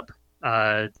setup.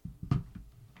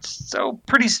 So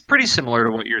pretty similar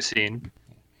to what you're seeing.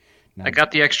 Now, I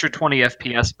got the extra 20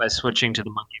 FPS by switching to the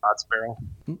Monkey Mods barrel.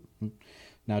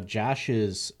 Now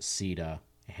Josh's Sita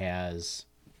has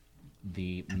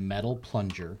the metal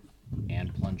plunger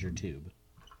and plunger tube.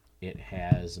 It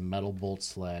has a metal bolt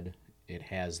sled. It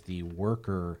has the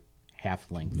Worker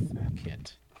half-length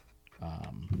kit.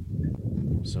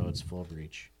 So it's full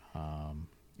breech.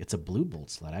 It's a blue bolt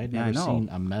sled. I had never seen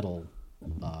a metal,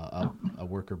 a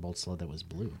Worker bolt sled that was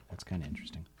blue. That's kind of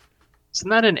interesting. Isn't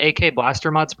that an AK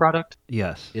Blaster Mods product?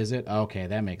 Yes. Is it? Okay,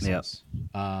 that makes sense.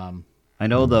 I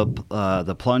know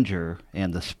the plunger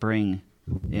and the spring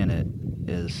in it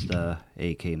is the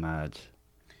AK Mods.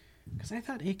 Because I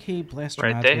thought AK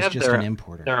Blaster Mods was just an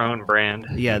importer. Their own brand.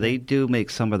 Yeah, they do make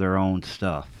some of their own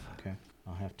stuff. Okay,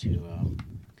 I'll have to.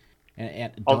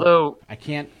 Although I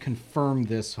can't confirm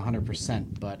this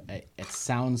 100%, but it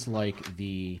sounds like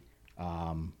the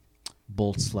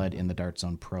bolt sled in the Dart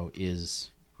Zone Pro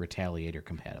is Retaliator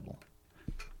compatible.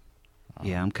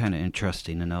 Yeah, I'm kind of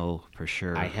interested to know for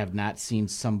sure. I have not seen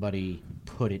somebody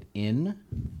put it in,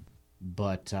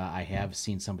 but I have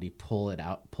seen somebody pull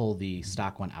the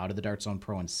stock one out of the Dart Zone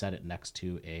Pro and set it next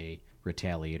to a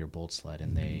Retaliator bolt sled,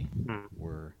 and they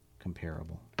were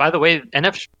comparable. By the way,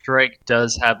 NF Strike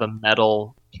does have a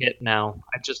metal kit now.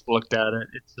 I just looked at it.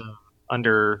 It's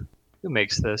under who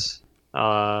makes this?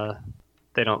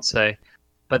 They don't say,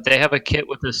 but they have a kit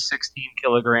with a 16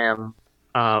 kilogram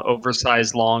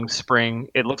oversized long spring.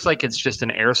 It looks like it's just an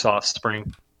airsoft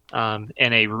spring, and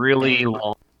a really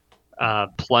long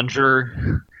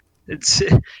plunger. It's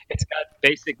got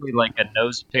basically like a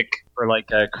nose pick or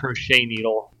like a crochet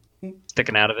needle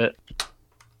sticking out of it.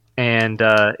 And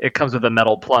it comes with a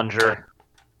metal plunger, a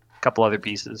couple other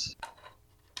pieces.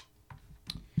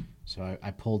 So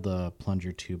I pulled the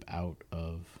plunger tube out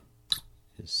of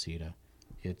his Sita.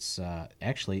 It's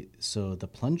actually, so the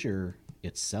plunger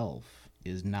itself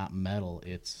is not metal.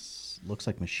 Looks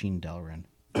like machined Delrin.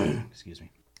 Excuse me.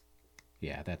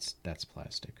 Yeah, that's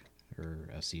plastic or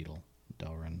acetal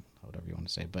Delrin, whatever you want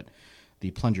to say. But the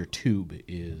plunger tube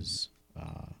is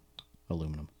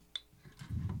aluminum.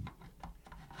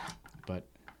 But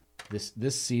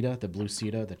this Sita, the blue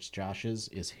Sita that's Josh's,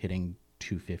 is hitting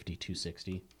 250,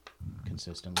 260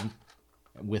 consistently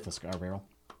with a scar barrel.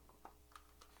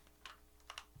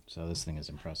 So this thing is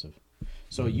impressive.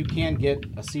 So you can get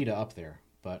a Sita up there,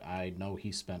 but I know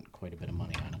he spent quite a bit of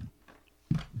money on it.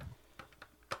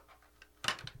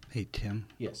 Hey, Tim.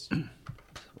 Yes.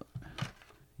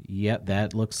 Yeah,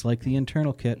 that looks like the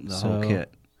internal kit. The whole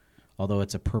kit. Although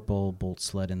it's a purple bolt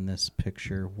sled in this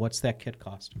picture. What's that kit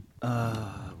cost?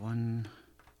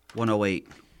 108.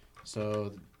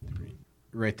 So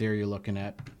right there you're looking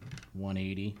at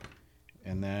 180.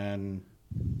 And then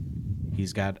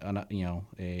he's got another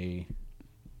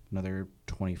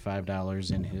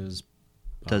 $25 in his.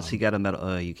 Does he got a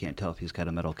metal? You can't tell if he's got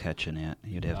a metal catch in it.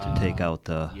 You'd have to take out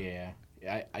the. Yeah,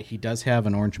 he does have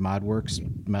an Orange Modworks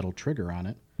metal trigger on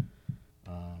it.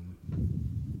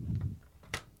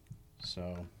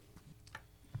 So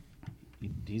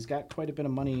he's got quite a bit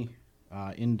of money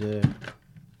into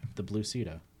the blue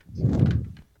Sita.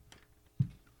 And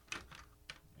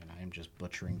I am just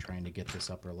butchering trying to get this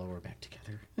upper lower back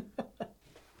together.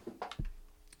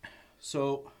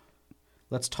 So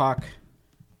let's talk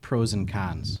pros and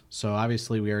cons. So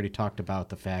obviously we already talked about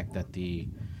the fact that the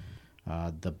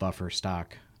buffer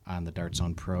stock on the Dart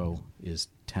Zone Pro is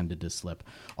tended to slip.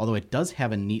 Although it does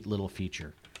have a neat little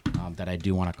feature that I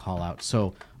do want to call out.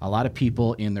 So a lot of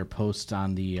people in their posts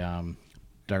on the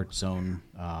Dart Zone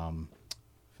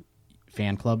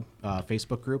fan club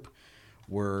Facebook group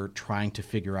were trying to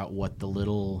figure out what the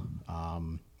little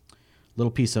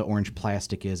piece of orange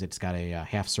plastic is. It's got a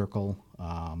half circle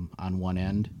on one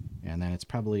end, and then it's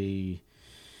probably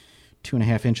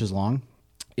 2.5 inches long.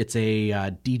 It's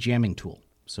a de-jamming tool,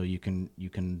 so you can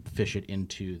fish it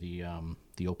into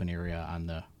the open area on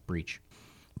the breech.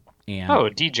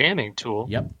 And, de-jamming tool.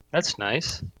 Yep. That's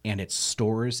nice. And it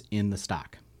stores in the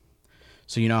stock.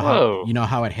 So you know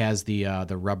how it has the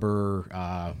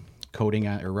rubber coating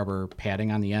or rubber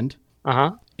padding on the end?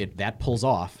 Uh-huh. That pulls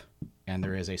off, and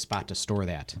there is a spot to store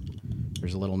that.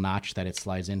 There's a little notch that it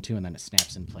slides into, and then it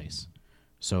snaps in place.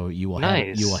 So you will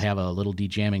have a little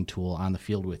de-jamming tool on the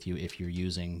field with you if you're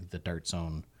using the Dart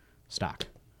Zone stock.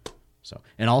 So,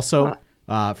 and also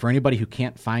for anybody who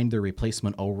can't find their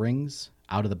replacement O-rings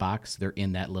out of the box, they're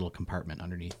in that little compartment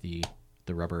underneath the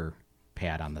rubber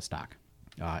pad on the stock.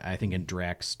 I think in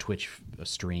Drax Twitch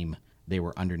stream they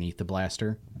were underneath the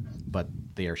blaster, but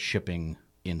they are shipping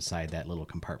inside that little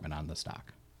compartment on the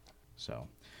stock. So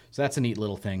that's a neat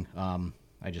little thing.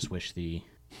 I just wish the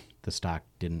stock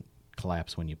didn't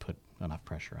collapse when you put enough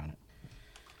pressure on it.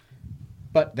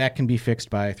 But that can be fixed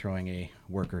by throwing a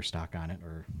worker stock on it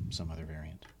or some other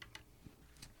variant.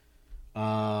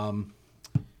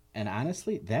 And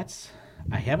honestly,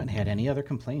 I haven't had any other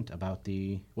complaint about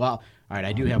all right,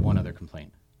 I do have one other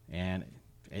complaint, and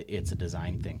it's a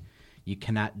design thing. You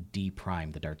cannot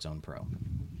de-prime the Dart Zone Pro.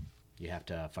 You have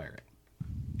to fire it.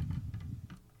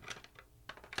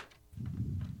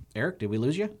 Eric, did we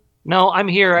lose you? No, I'm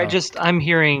here. Oh. I'm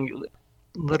hearing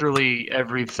literally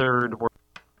every third word.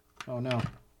 Oh, no.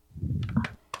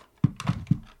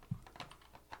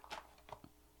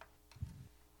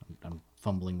 I'm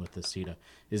fumbling with the CETA.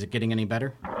 Is it getting any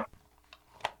better?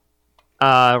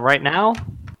 Right now?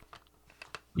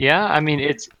 Yeah, I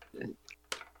mean,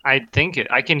 I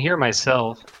can hear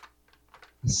myself.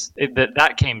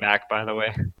 That came back, by the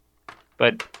way.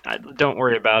 But don't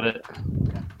worry about it.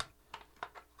 Okay.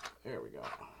 There we go.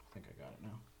 I think I got it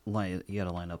now. You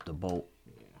gotta line up the bolt.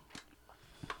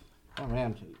 Yeah. Oh,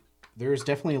 man. There's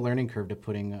definitely a learning curve to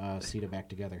putting CETA back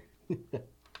together. And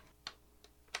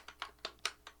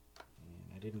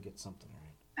I didn't get something right.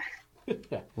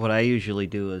 What I usually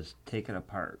do is take it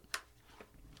apart,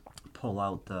 pull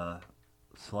out the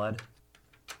sled.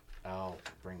 Oh,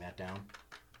 bring that down?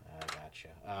 I gotcha.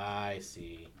 I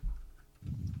see.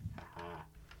 Haha.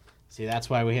 See, that's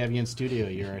why we have you in studio.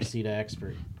 You're our CETA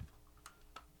expert.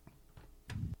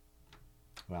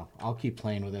 Well, I'll keep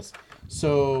playing with this.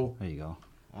 So there you go.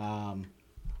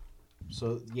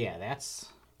 So yeah,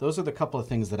 those are the couple of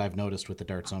things that I've noticed with the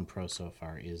Dart Zone Pro so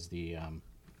far is the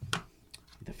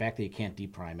fact that you can't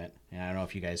de-prime it. And I don't know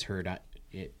if you guys heard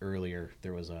it earlier.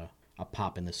 There was a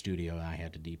pop in the studio, and I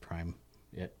had to de-prime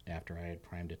it after I had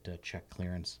primed it to check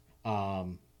clearance.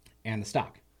 And the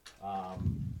stock.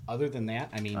 Other than that,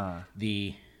 I mean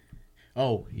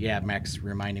Max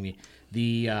reminding me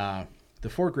the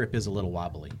foregrip is a little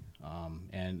wobbly.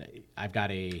 And I've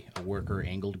got a worker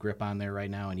angled grip on there right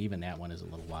now, and even that one is a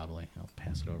little wobbly. I'll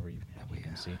pass it over. You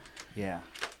can see. Yeah.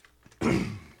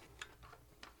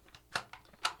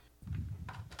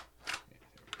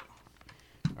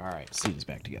 All right, CETA's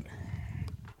back together.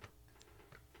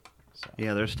 So.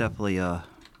 Yeah, there's definitely a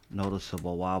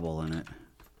noticeable wobble in it.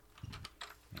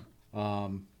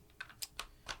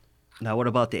 Now, what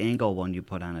about the angle one you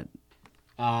put on it?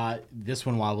 This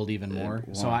one wobbled even more.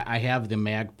 So I have the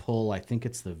Magpul. I think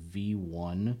it's the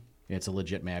V1. It's a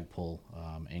legit Magpul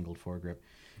angled foregrip.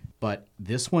 But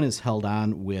this one is held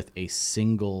on with a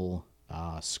single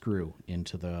screw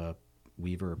into the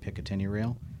Weaver or Picatinny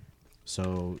rail.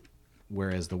 So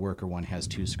whereas the worker one has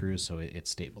 2 screws, so it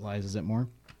stabilizes it more.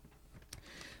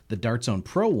 The Dart Zone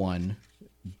Pro one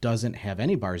doesn't have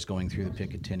any bars going through the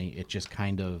Picatinny. It just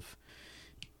kind of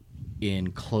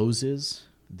encloses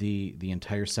the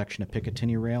entire section of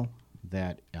Picatinny rail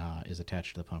that is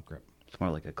attached to the pump grip. It's more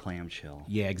like a clamshell.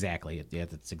 Yeah, exactly.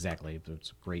 It's exactly.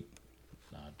 It's a great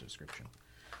description.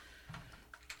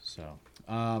 So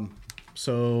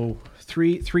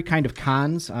three kind of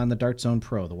cons on the Dart Zone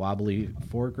Pro: the wobbly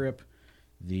foregrip,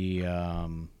 the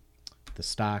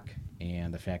stock,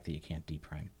 and the fact that you can't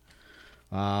de-prime.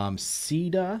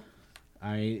 CETA,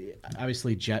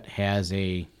 obviously Jet has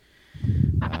a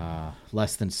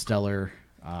less than stellar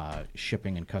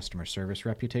shipping and customer service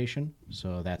reputation,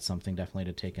 so that's something definitely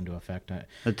to take into effect.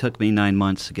 It took me 9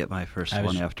 months to get my first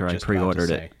one after I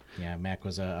pre-ordered it. Yeah, Mac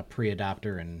was a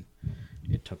pre-adopter, and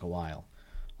it took a while.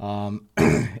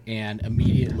 And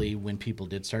immediately when people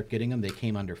did start getting them, they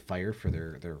came under fire for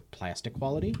their plastic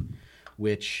quality,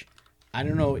 which I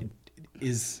don't know,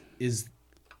 is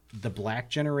the black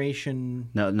generation.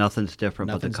 No, nothing's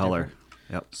different but the Nothing's color. different?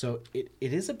 Yep. So it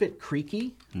is a bit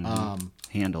creaky.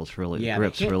 Handle's really, Yeah,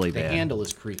 grip's really the bad. handle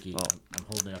is creaky. I'm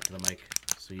holding it up to the mic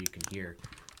so you can hear.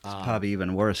 Probably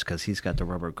even worse because he's got the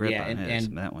rubber grip Yeah, on his.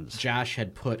 and That one's Josh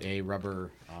had put a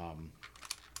rubber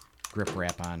grip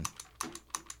wrap on,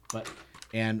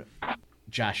 and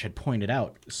Josh had pointed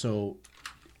out, so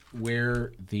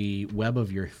where the web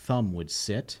of your thumb would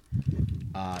sit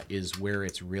is where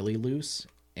it's really loose,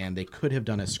 and they could have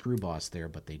done a screw boss there,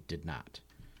 but they did not.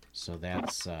 So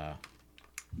that's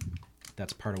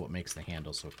part of what makes the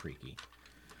handle so creaky.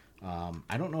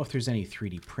 I don't know if there's any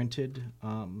 3D printed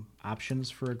options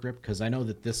for a grip, because I know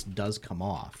that this does come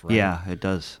off, right? Yeah, it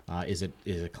does. Is it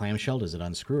clamshell? Does it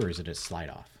unscrew, or is it a slide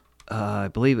off? I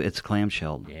believe it's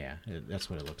clamshelled. Yeah, that's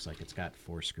what it looks like. It's got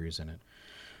 4 screws in it.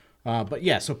 But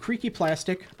yeah, so creaky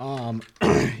plastic.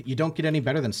 You don't get any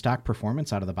better than stock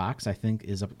performance out of the box, I think,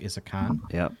 is a con.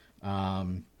 Yep.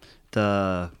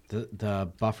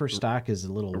 The buffer stock is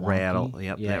a little wonky. Rattle.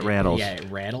 Yep, that rattles. Yeah, it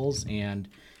rattles, and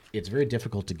it's very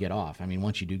difficult to get off. I mean,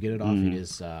 once you do get it off, it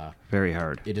is very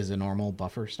hard. It is a normal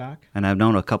buffer stock. And I've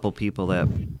known a couple people that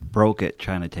broke it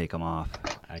trying to take them off.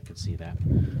 I could see that.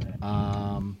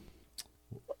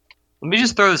 Let me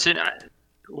just throw this in.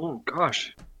 Oh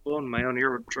gosh, blowing my own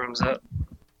eardrums up.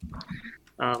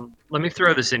 Let me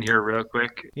throw this in here real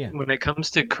quick. Yeah. When it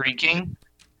comes to creaking,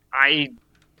 I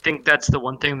think that's the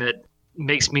one thing that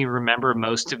makes me remember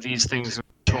most of these things with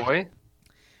toy.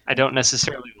 I don't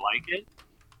necessarily like it,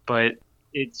 but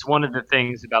it's one of the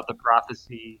things about the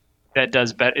Prophecy that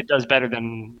does better. It does better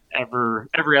than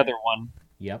every other one.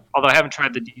 Yep. Although I haven't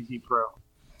tried the DZ Pro,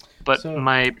 but So-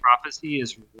 my Prophecy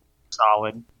is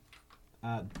solid.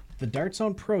 The Dart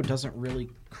Zone Pro doesn't really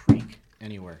creak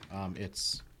anywhere.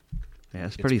 It's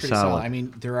Pretty solid. I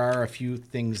mean, there are a few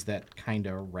things that kind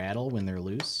of rattle when they're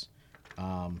loose.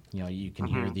 You can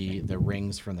hear the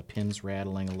rings from the pins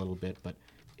rattling a little bit, but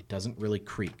it doesn't really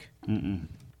creak. Mm-mm.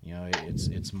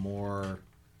 It's more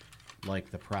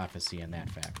like the Prophecy in that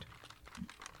fact.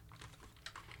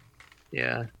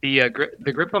 Yeah, the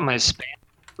grip on my span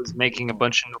was making a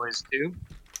bunch of noise too.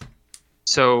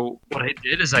 So what I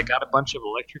did is I got a bunch of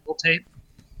electrical tape,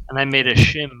 and I made a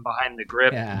shim behind the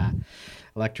grip, Yeah,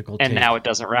 electrical and tape, now it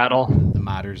doesn't rattle. the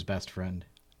modder's best friend.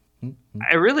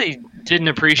 I really didn't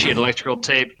appreciate electrical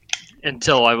tape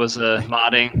until I was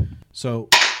modding. So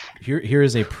here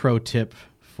is a pro tip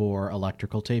for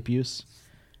electrical tape use.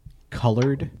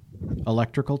 Colored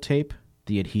electrical tape,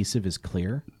 the adhesive is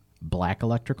clear. Black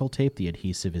electrical tape, the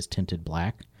adhesive is tinted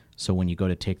black. So when you go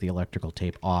to take the electrical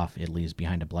tape off, it leaves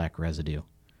behind a black residue.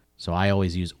 So I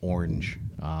always use orange.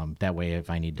 That way, if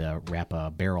I need to wrap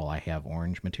a barrel, I have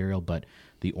orange material, but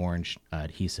the orange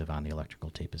adhesive on the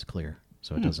electrical tape is clear,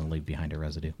 so it doesn't leave behind a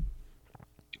residue.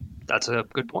 That's a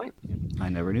good point. I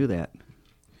never knew that.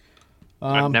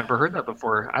 I've never heard that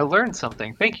before. I learned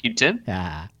something. Thank you, Tim.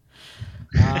 Yeah.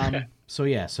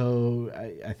 So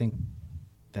I think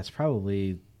that's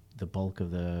probably the bulk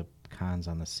of the cons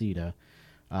on the CETA.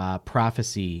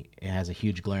 Prophecy has a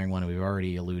huge glaring one, and we've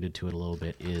already alluded to it a little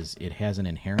bit, is it has an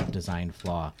inherent design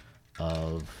flaw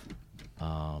of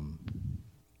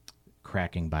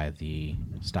cracking by the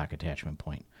stock attachment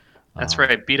point. That's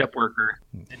right. Beat up worker.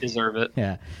 They deserve it.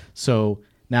 Yeah. So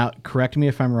now, correct me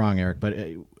if I'm wrong, Eric, but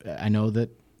I know that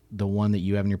the one that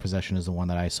you have in your possession is the one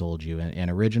that I sold you, and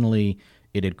originally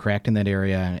it had cracked in that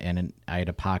area, and I had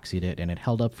epoxied it, and it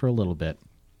held up for a little bit.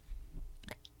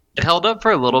 It held up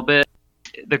for a little bit.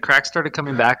 The crack started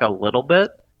coming back a little bit,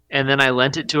 and then I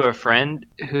lent it to a friend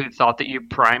who thought that you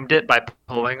primed it by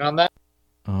pulling on that,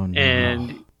 Oh no!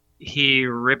 and he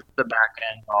ripped the back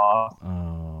end off.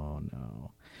 Oh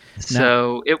no!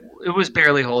 So it was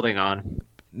barely holding on.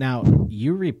 Now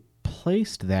you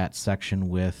replaced that section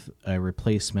with a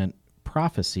replacement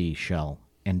Prophecy shell,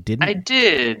 and didn't I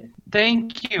did.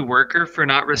 Thank you, worker, for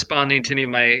not responding to any of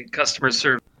my customer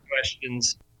service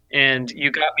questions. And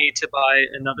you got me to buy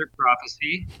another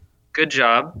Prophecy. Good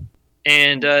job.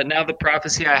 And now the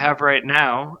Prophecy I have right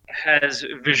now has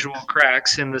visual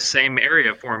cracks in the same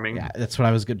area forming. Yeah, that's what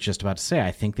I was just about to say.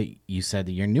 I think that you said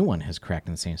that your new one has cracked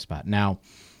in the same spot. Now,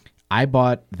 I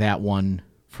bought that one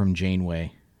from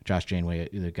Josh Janeway,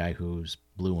 the guy whose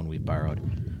blue one we borrowed,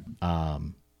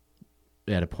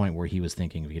 at a point where he was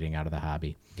thinking of getting out of the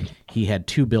hobby. He had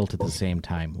 2 built at the same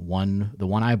time. The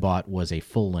one I bought was a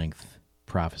full-length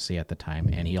Prophecy at the time,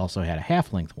 and he also had a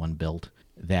half-length one built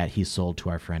that he sold to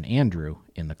our friend Andrew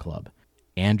in the club.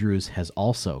 Andrew's has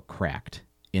also cracked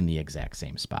in the exact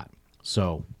same spot.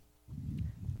 So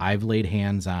I've laid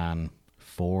hands on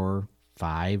 4,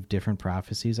 5 different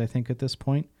prophecies, I think, at this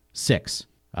point. 6.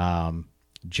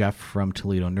 Jeff from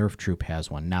Toledo Nerf Troop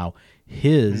has one. Now,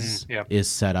 his is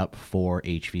set up for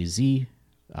HVZ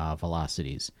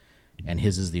velocities, and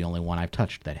his is the only one I've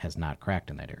touched that has not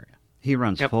cracked in that area. He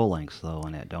runs full lengths, though,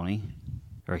 in that, don't he?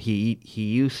 Or he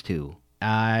used to.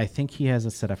 I think he has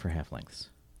it set up for half lengths.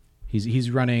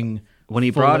 He's running... When he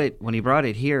brought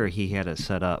it here, he had it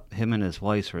set up. Him and his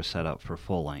wife were set up for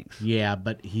full length. Yeah,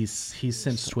 but he's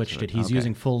since switched it. He's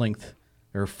using full length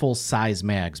or full size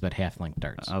mags, but half length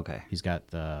darts. Okay. He's got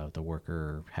the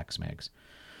worker hex mags,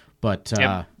 but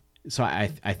so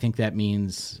I think that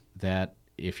means that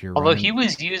if you're he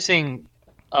was using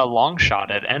a long shot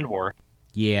at End War.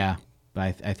 Yeah,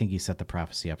 but I think he set the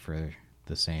prophecy up for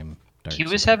the same darts. He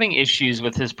was having issues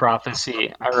with his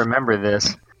prophecy. I remember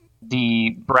this.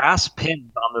 The brass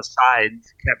pins on the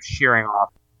sides kept shearing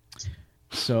off.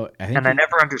 So I think, and I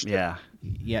never understood. Yeah.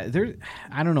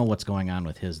 I don't know what's going on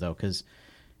with his though, because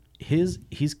he's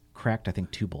cracked I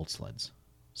think 2 bolt sleds.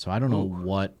 So I don't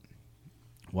know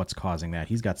what's causing that.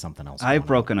 He's got something else. I've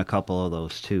broken a couple of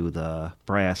those too. The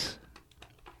brass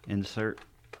insert.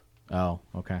 Oh,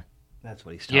 okay. That's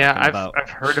what he's talking about.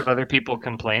 I've heard of other people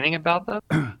complaining about that.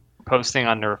 Posting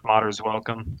on Nerf Modders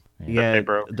Welcome. Yeah,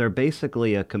 they're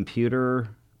basically a computer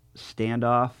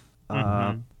standoff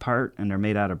part, and they're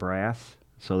made out of brass,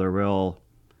 so they're real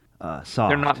soft.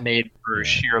 They're not made for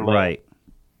sheer load. Right.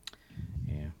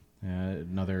 Yeah.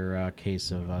 Another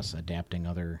case of us adapting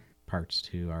other parts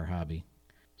to our hobby.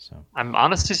 So I'm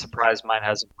honestly surprised mine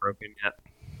hasn't broken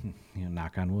yet.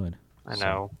 Knock on wood. I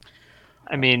know.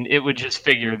 I mean, it would just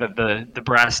figure that the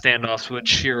brass standoffs would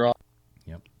shear off.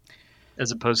 Yep.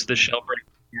 As opposed to the shell break.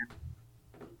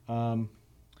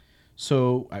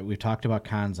 So we've talked about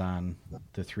cons on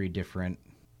the 3 different,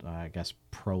 I guess,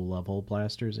 pro level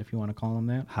blasters, if you want to call them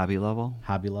that. Hobby level.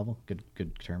 Hobby level. Good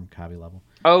term. Hobby level.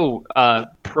 Oh,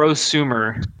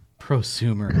 prosumer.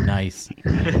 Prosumer. Nice.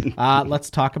 Let's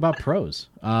talk about pros.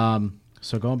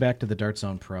 So going back to the Dart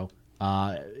Zone Pro,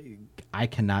 I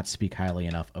cannot speak highly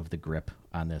enough of the grip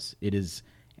on this. It is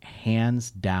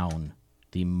hands down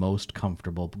the most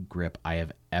comfortable grip I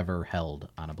have ever held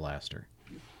on a blaster.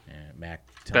 Mac,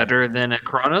 better than a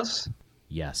Kronos?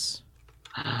 Yes.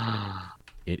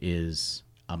 It is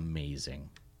amazing.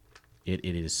 It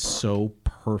is so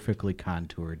perfectly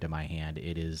contoured to my hand.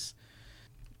 It's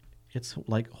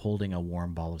like holding a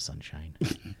warm ball of sunshine.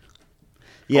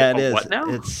 Yeah, it is. What now?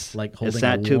 It's like holding it's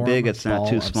not a too warm big, it's not ball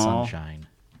too of small. Sunshine.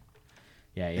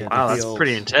 Yeah, wow, that's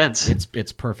pretty intense.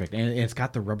 It's perfect, and it's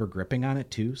got the rubber gripping on it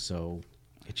too. So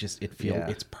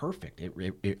it's perfect.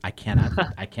 I cannot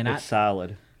It's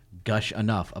solid. gush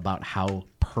enough about how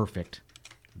perfect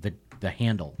the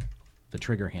handle, the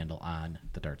trigger handle on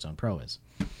the Dart Zone Pro is.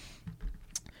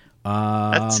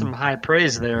 That's some high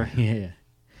praise there. Yeah.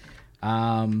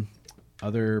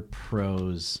 Other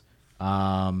pros.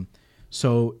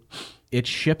 So it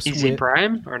ships easy with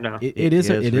prime or no? It is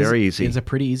very easy. It's a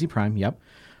pretty easy prime. Yep.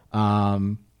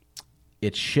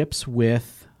 It ships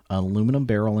with an aluminum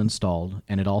barrel installed,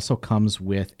 and it also comes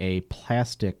with a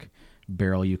plastic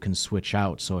barrel you can switch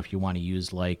out. So if you want to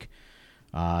use like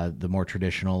the more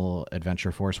traditional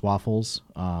Adventure Force waffles,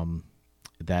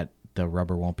 that the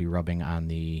rubber won't be rubbing on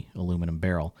the aluminum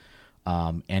barrel,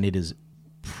 and it is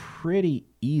pretty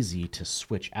easy to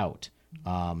switch out.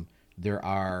 There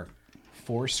are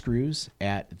 4 screws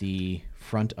at the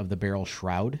front of the barrel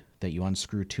shroud that you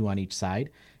unscrew 2 on each side,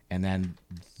 and then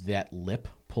that lip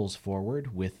pulls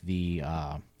forward with the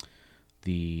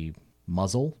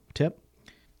muzzle tip,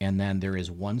 and then there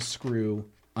is 1 screw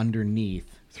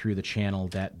underneath through the channel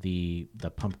that the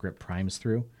pump grip primes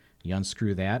through. You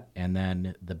unscrew that, and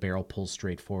then the barrel pulls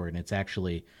straight forward, and it's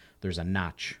actually there's a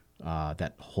notch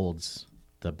that holds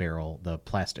the barrel,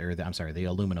 the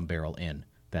aluminum barrel in.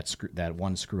 That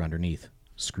 1 screw underneath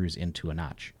screws into a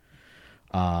notch.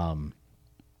 And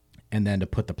then to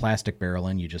put the plastic barrel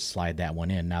in, you just slide that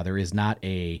one in. Now, there is not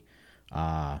a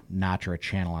notch or a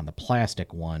channel on the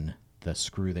plastic one. The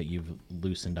screw that you've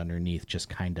loosened underneath just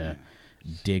kind of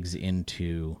digs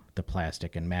into the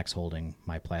plastic, and Mac's holding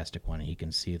my plastic one, and he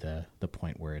can see the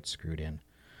point where it's screwed in.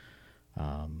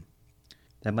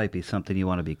 That might be something you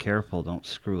want to be careful. Don't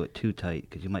screw it too tight,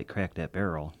 because you might crack that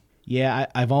barrel. Yeah,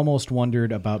 I've almost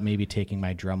wondered about maybe taking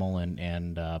my Dremel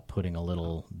and putting a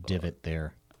little divot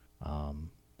there.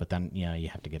 But then, you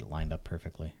have to get it lined up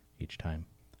perfectly each time.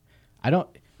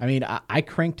 I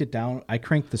cranked it down. I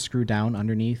cranked the screw down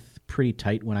underneath pretty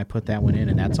tight when I put that one in,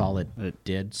 and that's all it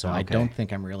did. So okay. I don't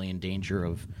think I'm really in danger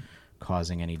of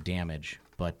causing any damage.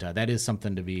 But that is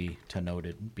something to be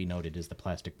noted is the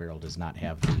plastic barrel does not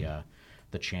have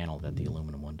the channel that the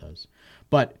aluminum one does.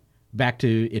 But back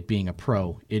to it being a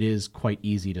Pro, it is quite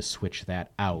easy to switch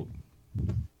that out.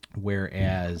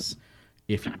 Whereas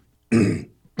if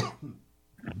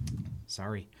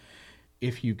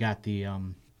if you got the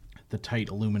tight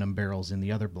aluminum barrels in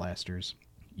the other blasters,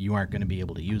 you aren't going to be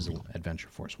able to use Adventure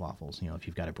Force waffles, if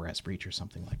you've got a brass breech or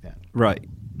something like that. Right.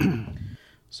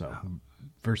 So,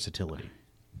 versatility.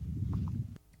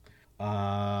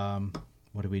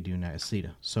 What do we do now?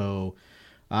 CETA. So,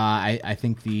 I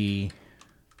think the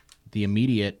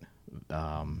immediate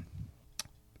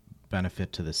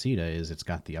benefit to the CETA is it's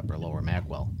got the upper-lower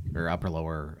magwell, or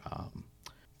upper-lower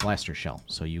blaster shell,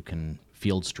 so you can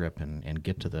field strip and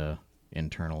get to the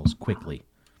internals quickly,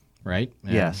 right?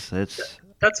 And Yes,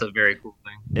 That's a very cool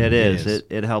thing. it is.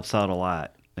 It helps out a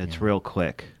lot. It's real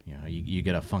quick. You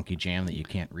get a funky jam that you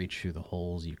can't reach through the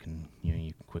holes. You can you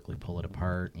can quickly pull it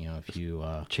apart. If you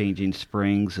Changing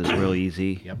springs is real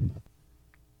easy. Yep.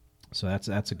 So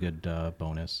that's a good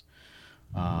bonus.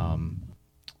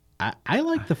 I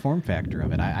like the form factor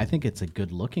of it. I think it's a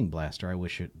good looking blaster. I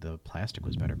wish the plastic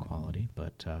was better quality,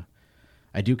 but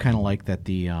I do kind of like that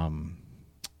the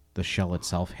shell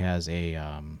itself has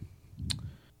a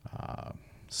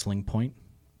sling point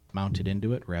mounted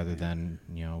into it rather than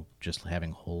just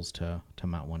having holes to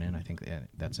mount one in. I think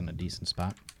that's in a decent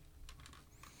spot.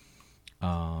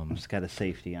 It's got a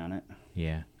safety on it.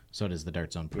 Yeah. So does the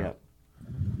Dart Zone Pro. Yep.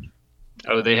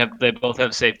 Oh, they both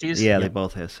have safeties? Yeah, they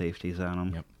both have safeties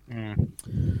on them. Yep.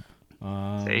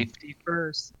 Safety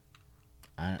first.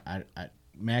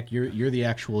 Mac, you're the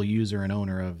actual user and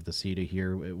owner of the CETA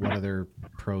here. What other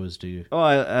pros do you? Oh,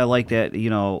 I like that.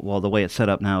 The way it's set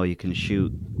up now, you can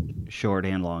shoot short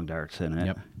and long darts in it.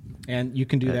 Yep. And you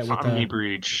can do that with Omni the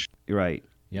Breach. Right.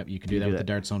 Yep, you can do that with the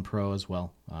Dart Zone Pro as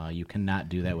well. You cannot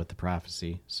do that with the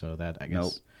Prophecy, so that I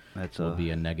guess will be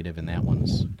a negative in that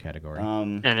one's category.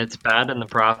 And it's bad in the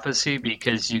Prophecy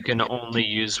because you can only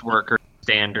use worker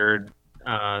standard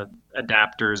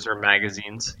adapters or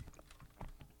magazines.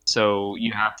 So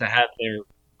you have to have their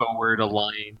forward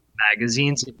aligned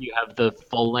magazines if you have the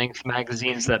full length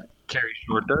magazines that carry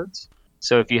short darts.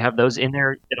 So if you have those in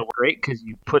there, it'll work great because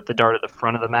you put the dart at the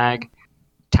front of the mag.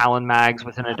 Talon mags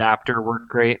with an adapter work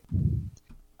great.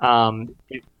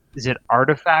 Is it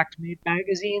Artifact made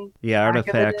magazine? Yeah,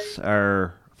 Artifacts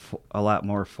are a lot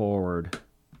more forward.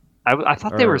 I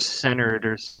thought they were centered,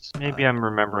 or maybe I'm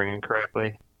remembering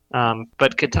incorrectly.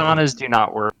 But katanas do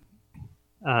not work.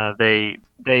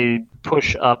 They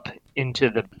push up into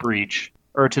the breech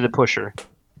or to the pusher,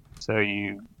 so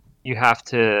you have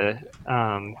to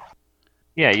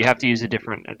you have to use a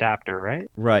different adapter, right?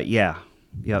 Right. Yeah.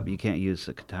 Yep. You can't use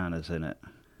the katanas in it.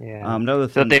 Yeah. Another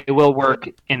thing. But they will work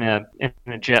in a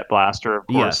jet blaster, of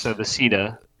course. Yes. So the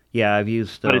CETA. Yeah, I've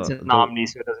used. But it's an Omni,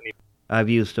 so it doesn't even. I've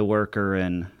used a worker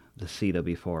in the CETA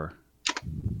before.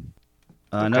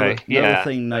 Okay. Another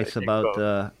thing nice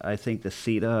about I think the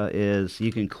CETA is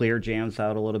you can clear jams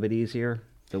out a little bit easier.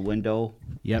 The window.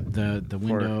 Yep, the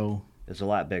window is a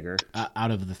lot bigger.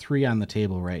 Out of the three on the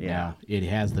table right now, it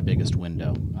has the biggest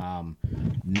window.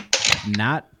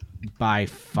 Not by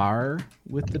far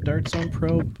with the Dart Zone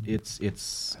Pro.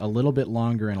 It's a little bit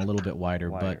longer and a little bit wider,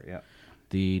 but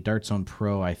the Dart Zone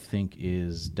Pro I think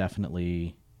is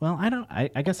definitely. Well,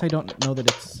 I guess I don't know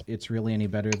that it's really any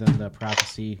better than the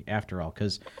Prophecy after all,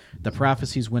 because the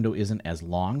Prophecy's window isn't as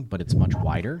long, but it's much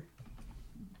wider.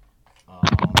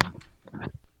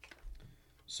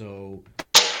 So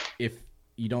if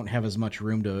you don't have as much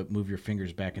room to move your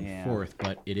fingers back and forth,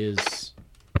 but it is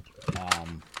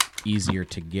easier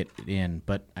to get in.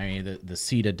 But I mean, the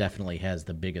CETA definitely has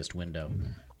the biggest window.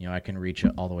 I can reach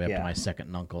it all the way up to my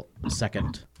second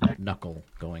knuckle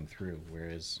going through,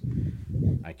 whereas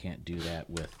I can't do that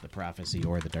with the Prophecy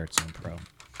or the Dart Zone Pro.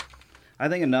 I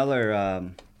think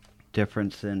another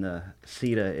difference in the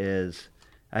CETA is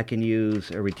I can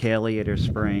use a Retaliator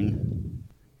spring,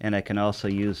 and I can also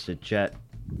use the Jet,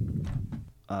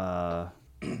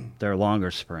 their longer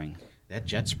spring. That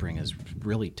Jet spring is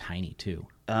really tiny too,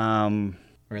 or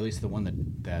at least the one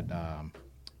that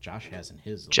Josh has in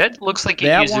his. Jet looks like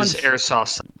it uses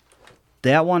airsoft.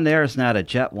 That one there is not a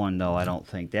Jet one, though, I don't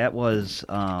think. That was,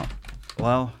 well...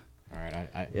 All right,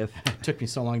 it took me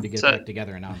so long to get it back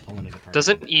together, and now I'm pulling it apart.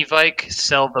 Doesn't Evike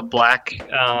sell the black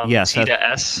CETA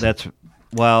S? That's...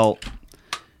 Well,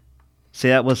 see,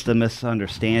 that was the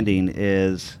misunderstanding,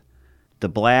 is the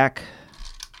black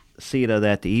CETA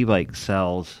that the Evike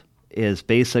sells is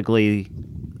basically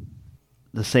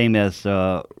the same as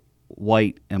the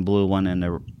white and blue one and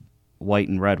the white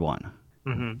and red one.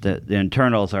 Mm-hmm. The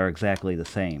internals are exactly the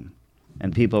same,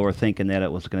 and people were thinking that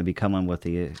it was going to be coming with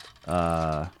the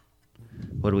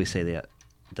what do we say, the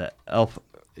alpha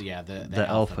the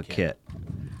alpha kit,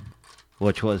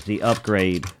 which was the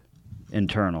upgrade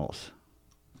internals,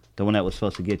 the one that was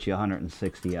supposed to get you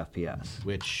 160 FPS.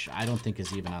 which I don't think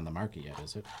is even on the market yet,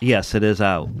 is it? Yes, it is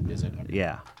out. Is it? Okay.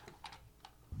 Yeah.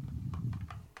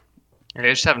 I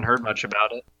just haven't heard much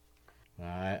about it.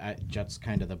 Jet's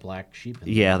kind of the black sheep. In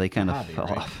Yeah, the they kind of hobby, fell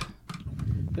right? off.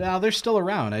 Well, they're still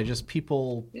around.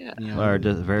 People, Yeah. Are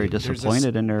very there's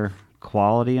disappointed in their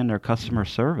quality and their customer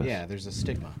service. Yeah, there's a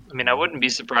stigma. I mean, I wouldn't be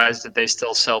surprised if they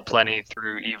still sell plenty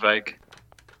through Evike.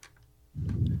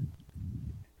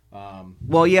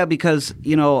 Well, yeah, because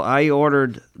I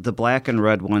ordered the black and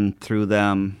red one through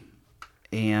them,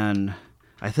 and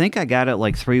I think I got it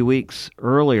like 3 weeks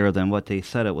earlier than what they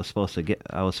said it was supposed to get.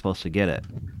 I was supposed to get it.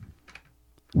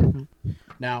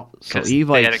 Now, So 'Cause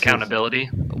Evike they had says- accountability.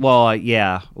 Well,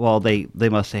 yeah. Well, they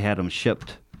must have had them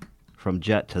shipped from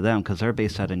Jet to them because they're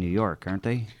based out of New York, aren't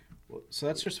they? so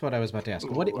that's just what I was about to ask.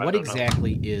 Ooh, What I don't know.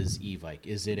 exactly is Evike?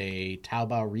 Is it a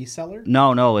Taobao reseller?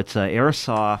 No, it's a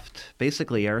airsoft,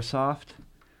 basically airsoft,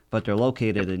 but they're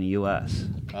located in the U.S.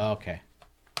 Okay.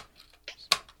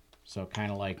 So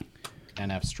kind of like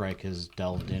NF Strike has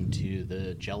delved into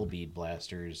the gel bead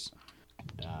blasters.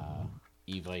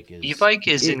 Evike is. Evike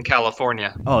is in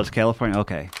California. Oh, it's California.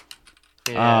 Okay.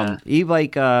 Yeah.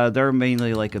 Evike, they're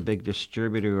mainly like a big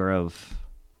distributor of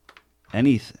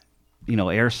anything,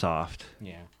 airsoft.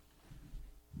 Yeah.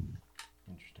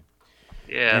 Interesting.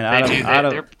 Yeah, And they do.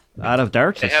 They're out of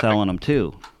Darts they is have a- selling them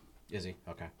too. Is he?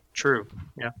 Okay. true.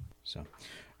 Yeah. So,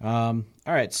 all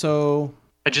right. So,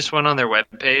 I just went on their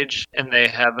webpage and they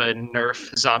have a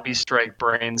Nerf Zombie Strike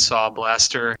Brain Saw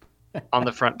Blaster on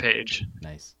the front page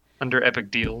nice. under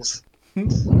Epic Deals.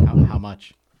 How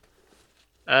much?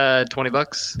 $20.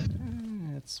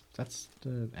 That's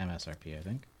the MSRP, I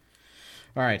think.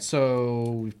 All right, so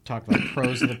we've talked about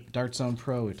pros of the Dart Zone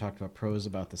Pro. We've talked about pros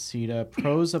about the CETA.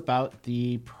 Pros about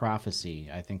the Prophecy.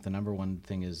 I think the number one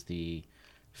thing is the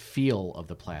feel of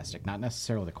the plastic, not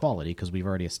necessarily the quality, because we've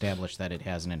already established that it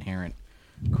has an inherent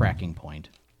cracking point.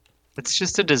 It's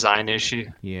just a design issue.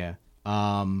 Yeah.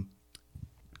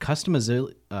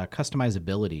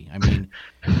 Customizability. I mean,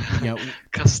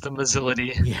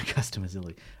 Customizability. yeah,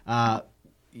 customizability.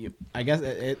 I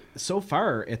guess so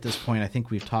far at this point, I think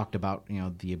we've talked about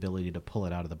the ability to pull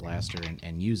it out of the blaster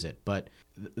and use it. But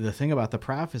the thing about the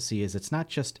Prophecy is it's not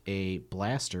just a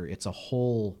blaster; it's a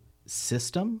whole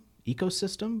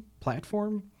ecosystem,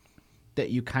 platform that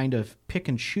you kind of pick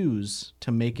and choose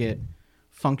to make it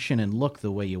function and look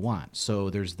the way you want. So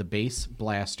there's the base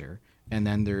blaster, and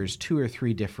then there's 2 or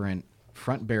 3 different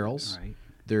front barrels. Right.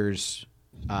 There's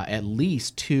at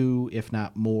least 2, if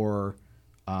not more,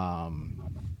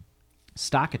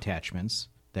 stock attachments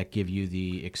that give you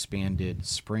the expanded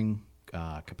spring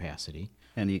capacity.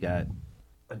 And you got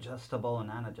adjustable and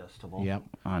non-adjustable. Yep.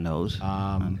 On those.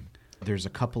 There's a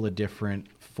couple of different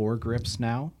foregrips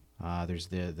now. There's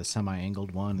the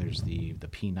semi-angled one. There's the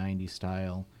P90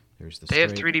 style. There's the They have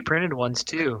straight. 3D printed ones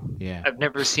too. Yeah. I've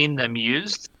never seen them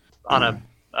used on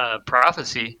a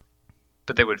Prophecy,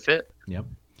 but they would fit. Yep.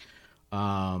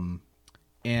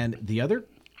 And the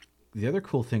other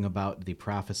cool thing about the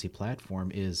Prophecy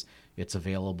platform is it's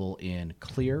available in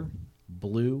clear,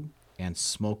 blue, and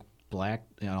smoke black,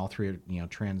 and all three are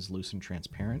translucent,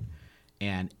 transparent,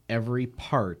 and every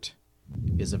part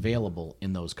is available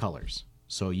in those colors.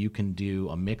 So you can do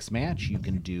a mix match. You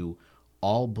can do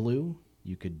all blue.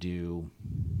 You could do.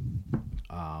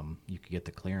 You could get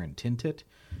the clear and tint it.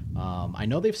 I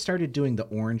know they've started doing the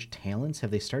orange talons.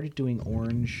 Have they started doing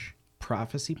orange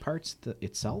Prophecy parts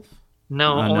itself?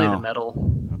 No, only no. the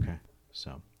metal. Okay,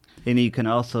 so And you can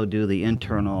also do the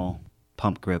internal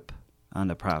pump grip on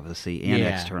the Prophecy and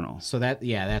external. So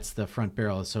that's the front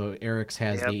barrel. So Eric's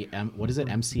has Yep. the what is it?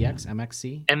 MCX,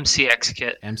 MXC, MCX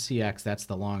kit. MCX. That's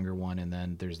the longer one, and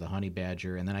then there's the Honey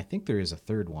Badger, and then I think there is a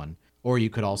third one. Or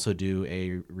you could also do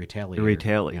a Retaliator. The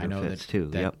Retaliator I know fits too,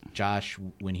 that yep. Josh,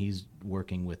 when he's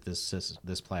working with this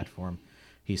platform,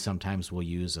 he sometimes will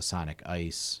use a Sonic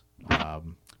Ice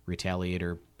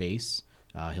Retaliator base.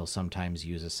 He'll sometimes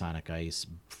use a Sonic Ice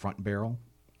front barrel.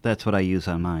 That's what I use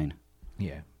on mine.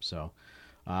 Yeah. So,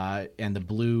 and the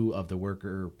blue of the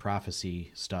Worker Prophecy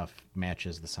stuff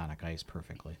matches the Sonic Ice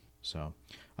perfectly. So,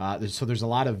 there's a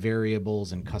lot of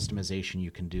variables and customization you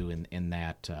can do in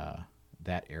that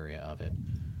area of it.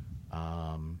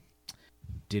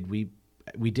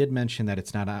 We did mention that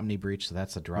it's not Omni Breach, so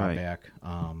that's a drawback.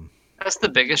 That's the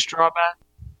biggest drawback.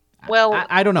 Well,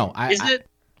 I don't know. is it?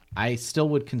 I still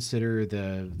would consider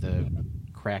the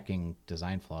cracking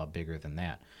design flaw bigger than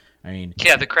that. I mean,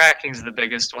 Yeah, the cracking's the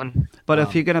biggest one. But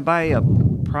if you're gonna buy a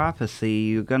Prophecy,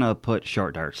 you're gonna put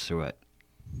short darts through it.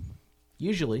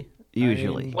 usually.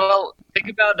 Usually. I mean, Well, think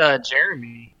about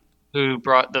Jeremy, who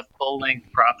brought the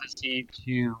full-length Prophecy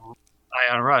to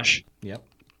Ion Rush. yep.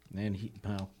 And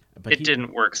but It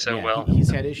didn't work so yeah, well. he's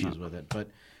had issues with it, but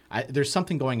there's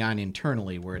something going on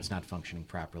internally where it's not functioning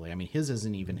properly. I mean, his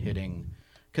isn't even hitting,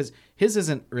 because his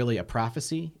isn't really a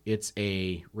Prophecy. It's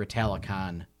a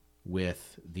Ritalicon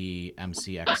with the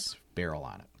MCX barrel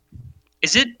on it.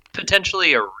 Is it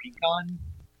potentially a Recon?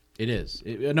 It is.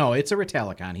 No, it's a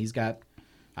Ritalicon. He's got.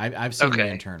 I've seen the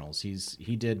Okay. internals.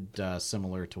 He did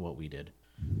similar to what we did.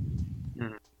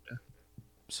 Hmm.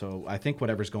 So I think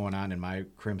whatever's going on in my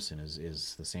Crimson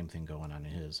is the same thing going on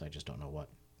in his. I just don't know what.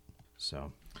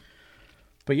 So,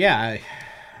 but yeah,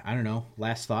 I don't know.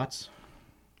 Last thoughts,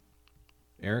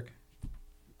 Eric?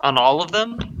 On all of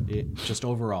them? Just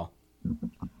overall.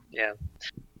 Yeah.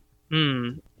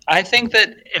 I think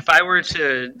that if I were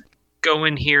to go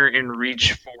in here and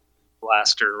reach for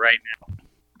Blaster right now,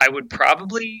 I would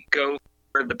probably go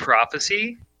for the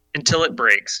Prophecy until it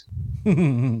breaks.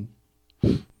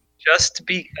 Just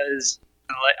because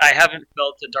I haven't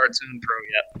felt a Dart Zone Pro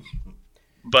yet.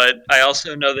 But I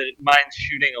also know that mine's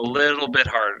shooting a little bit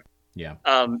hard. Yeah.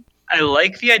 I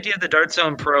like the idea of the Dart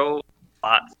Zone Pro a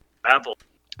lot for travel,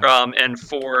 and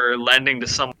for lending to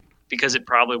someone because it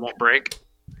probably won't break.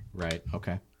 Right.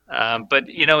 Okay. But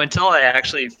until I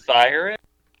actually fire it,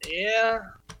 yeah,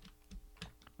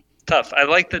 tough. I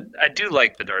do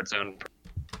like the Dart Zone,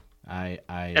 I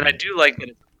do like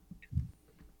that.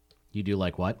 You do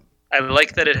like what? I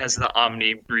like that it has the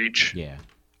Omni breach. Yeah.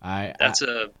 That's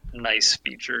a nice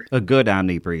feature. A good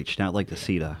Omni breach, not like the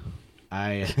Sita.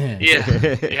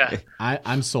 Yeah.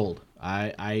 I'm sold.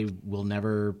 I will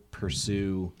never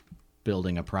pursue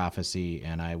building a Prophecy,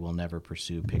 and I will never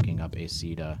pursue picking up a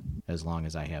Sita as long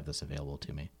as I have this available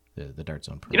to me. The Dart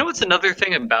Zone Pro. You know what's another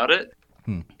thing about it?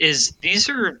 Is these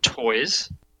are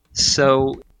toys,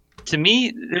 so to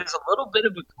me there's a little bit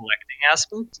of a collecting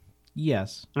aspect.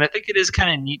 Yes. And I think it is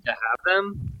kind of neat to have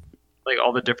them, like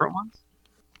all the different ones.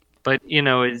 But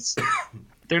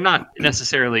they're not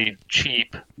necessarily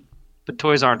cheap. But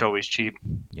toys aren't always cheap.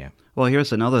 Yeah. Well,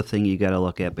 here's another thing you got to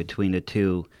look at between the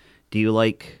two. Do you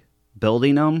like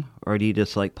building them, or do you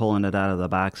just like pulling it out of the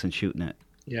box and shooting it?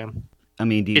 Yeah. I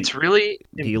mean, It's really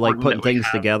do you like important putting that we things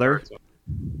have together?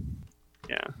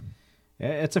 Yeah.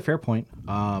 It's a fair point.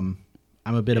 I'm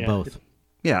a bit of both.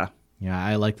 Yeah. Yeah,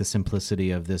 I like the simplicity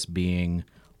of this being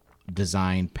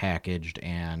designed, packaged,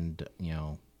 and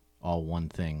all one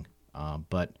thing.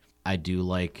 But I do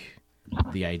like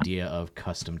the idea of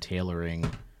custom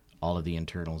tailoring all of the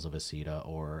internals of a Sita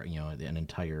or an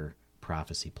entire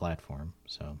Prophecy platform.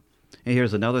 So, And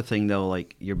here's another thing though,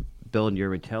 like you're building your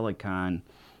Ritalicon,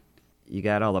 you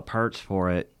got all the parts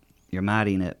for it, you're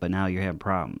modding it, but now you're having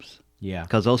problems yeah,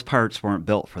 because those parts weren't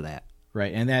built for that.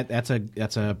 right. And that's a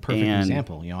perfect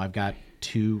example. I've got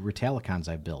 2 Ritalicons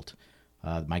I've built.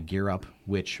 My Gear Up,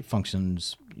 which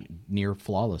functions near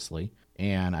flawlessly,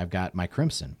 and I've got my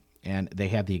Crimson, and they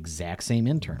have the exact same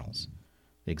internals,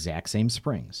 the exact same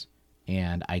springs,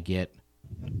 and I get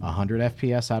 100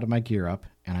 FPS out of my Gear Up,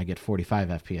 and I get 45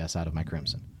 FPS out of my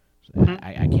Crimson.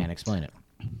 I can't explain it.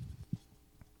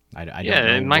 I don't know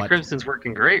and my what, Crimson's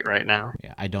working great right now.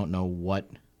 Yeah, I don't know what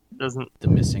Doesn't the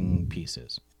missing piece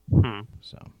is.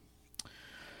 So,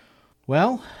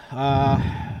 well,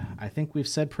 I think we've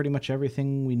said pretty much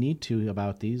everything we need to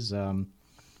about these.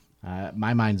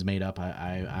 My mind's made up.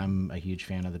 I'm a huge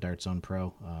fan of the Dart Zone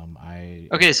Pro.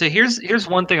 Okay, so here's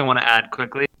one thing I want to add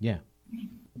quickly. Yeah.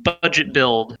 Budget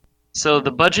build. So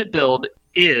the budget build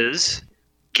is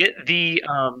get the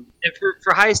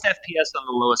for highest FPS on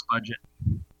the lowest budget.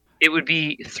 It would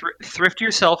be thrift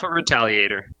yourself a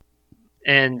Retaliator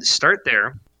and start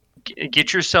there.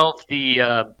 Get yourself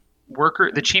the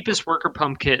cheapest worker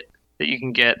pump kit that you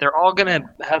can get. They're all going to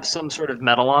have some sort of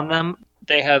metal on them.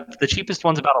 They have the cheapest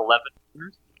one's about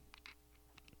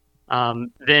 $11.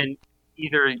 Then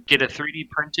either get a 3D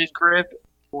printed grip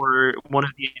or one of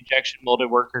the injection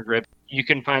molded worker grip. You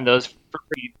can find those for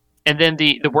free. And then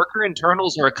the worker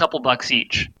internals are a couple bucks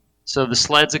each. So the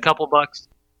sled's a couple bucks,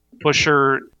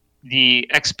 pusher, the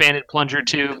expanded plunger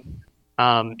tube.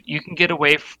 You can get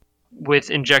away with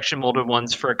injection molded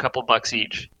ones for a couple bucks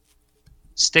each.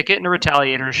 Stick it in a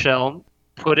Retaliator shell.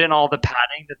 Put in all the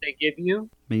padding that they give you.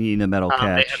 You need a metal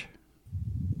catch.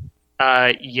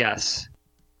 Yes,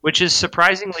 which is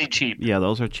surprisingly cheap. Yeah,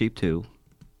 those are cheap too.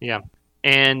 Yeah,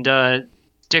 and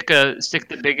stick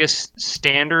the biggest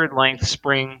standard length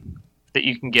spring that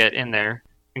you can get in there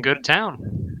and go to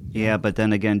town. Yeah, but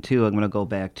then again, too, I'm going to go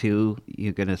back to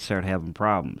you're going to start having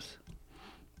problems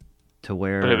to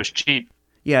where. But it was cheap.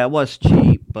 Yeah, it was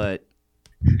cheap, but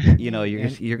you're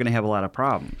And you're going to have a lot of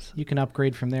problems. you can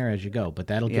upgrade from there as you go, but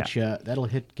that'll get you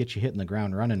get you hitting the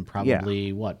ground running.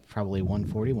 Probably Probably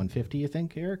 140, 150. You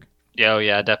think, Eric? Yeah, oh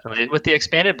yeah, definitely. With the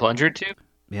expanded plunger tube.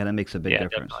 Yeah, that makes a big Yeah,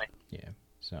 difference. definitely. Yeah.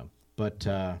 So, but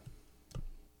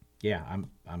yeah,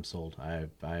 I'm sold. I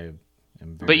am. Very,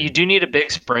 But you do need a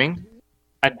big spring.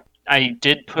 I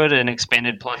did put an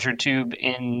expanded plunger tube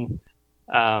in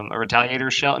a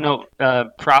Retaliator shell. No,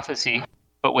 Prophecy,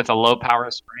 but with a low power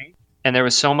spring. And there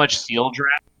was so much seal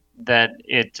draft that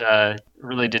it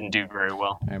really didn't do very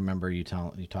well. I remember you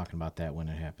talking about that when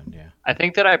it happened. Yeah. I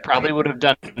think that I probably would have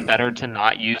done better to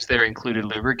not use their included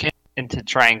lubricant and to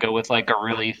try and go with like a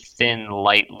really thin,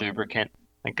 light lubricant,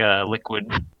 like a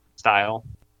liquid style.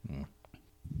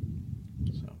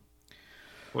 So,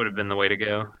 Would have been the way to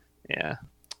go. Yeah.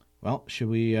 well, should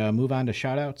we move on to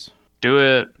shout-outs? Do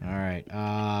it. All right.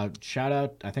 Shout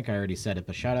out. I think I already said it,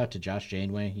 but shout out to Josh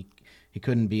Janeway. He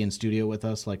couldn't be in studio with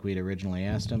us like we'd originally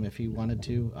asked him if he wanted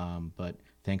to. But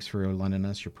thanks for lending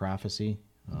us your prophecy.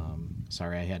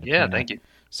 Sorry I had to. Yeah, thank you.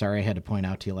 Sorry I had to point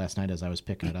out to you last night as I was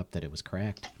picking it up that it was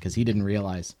cracked because he didn't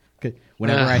realize.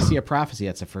 Whenever I see a prophecy,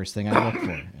 that's the first thing I look for.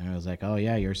 And I was like, "Oh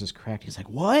yeah, yours is cracked." He's like,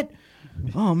 "What?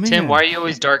 Oh man." Tim, why are you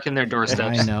always darking their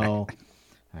doorsteps? I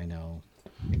know.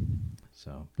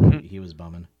 So he was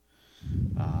bumming.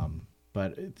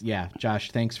 But yeah,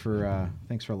 Josh, thanks for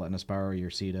letting us borrow your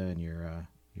CETA and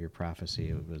your prophecy.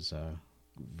 It was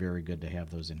very good to have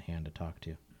those in hand to talk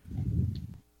to.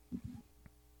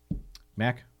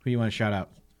 Mac, who you want to shout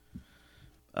out?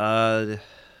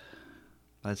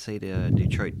 I'd say the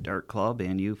Detroit Dart Club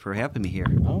and you for having me here.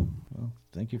 Oh, well,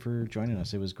 thank you for joining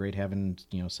us. It was great having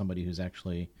somebody who's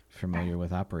actually familiar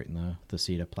with operating the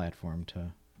CETA platform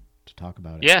to talk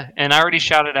about it. Yeah, and I already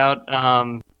shouted out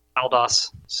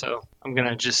Aldos, so I'm going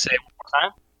to just say it one more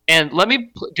time. And let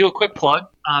me do a quick plug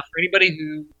for anybody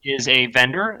who is a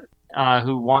vendor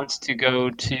who wants to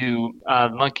go to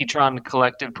Monkeytron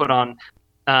Collective put on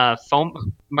Foam.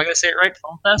 Am I going to say it right?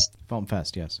 Foam Fest? Foam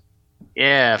Fest, yes.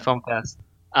 Yeah, Foam Fest.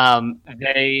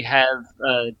 They have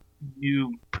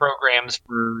new programs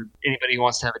for anybody who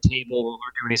wants to have a table or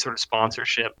do any sort of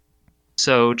sponsorship.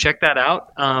 So check that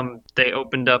out. They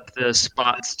opened up the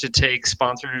spots to take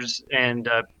sponsors and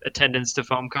attendance to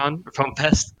FoamCon or Foam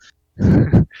Fest.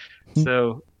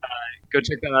 So go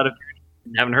check that out if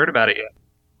you haven't heard about it yet.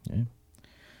 Yeah.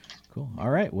 Cool. All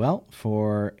right. Well,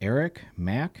 for Eric,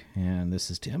 Mac, and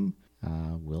this is Tim,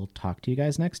 we'll talk to you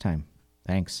guys next time.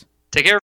 Thanks. Take care.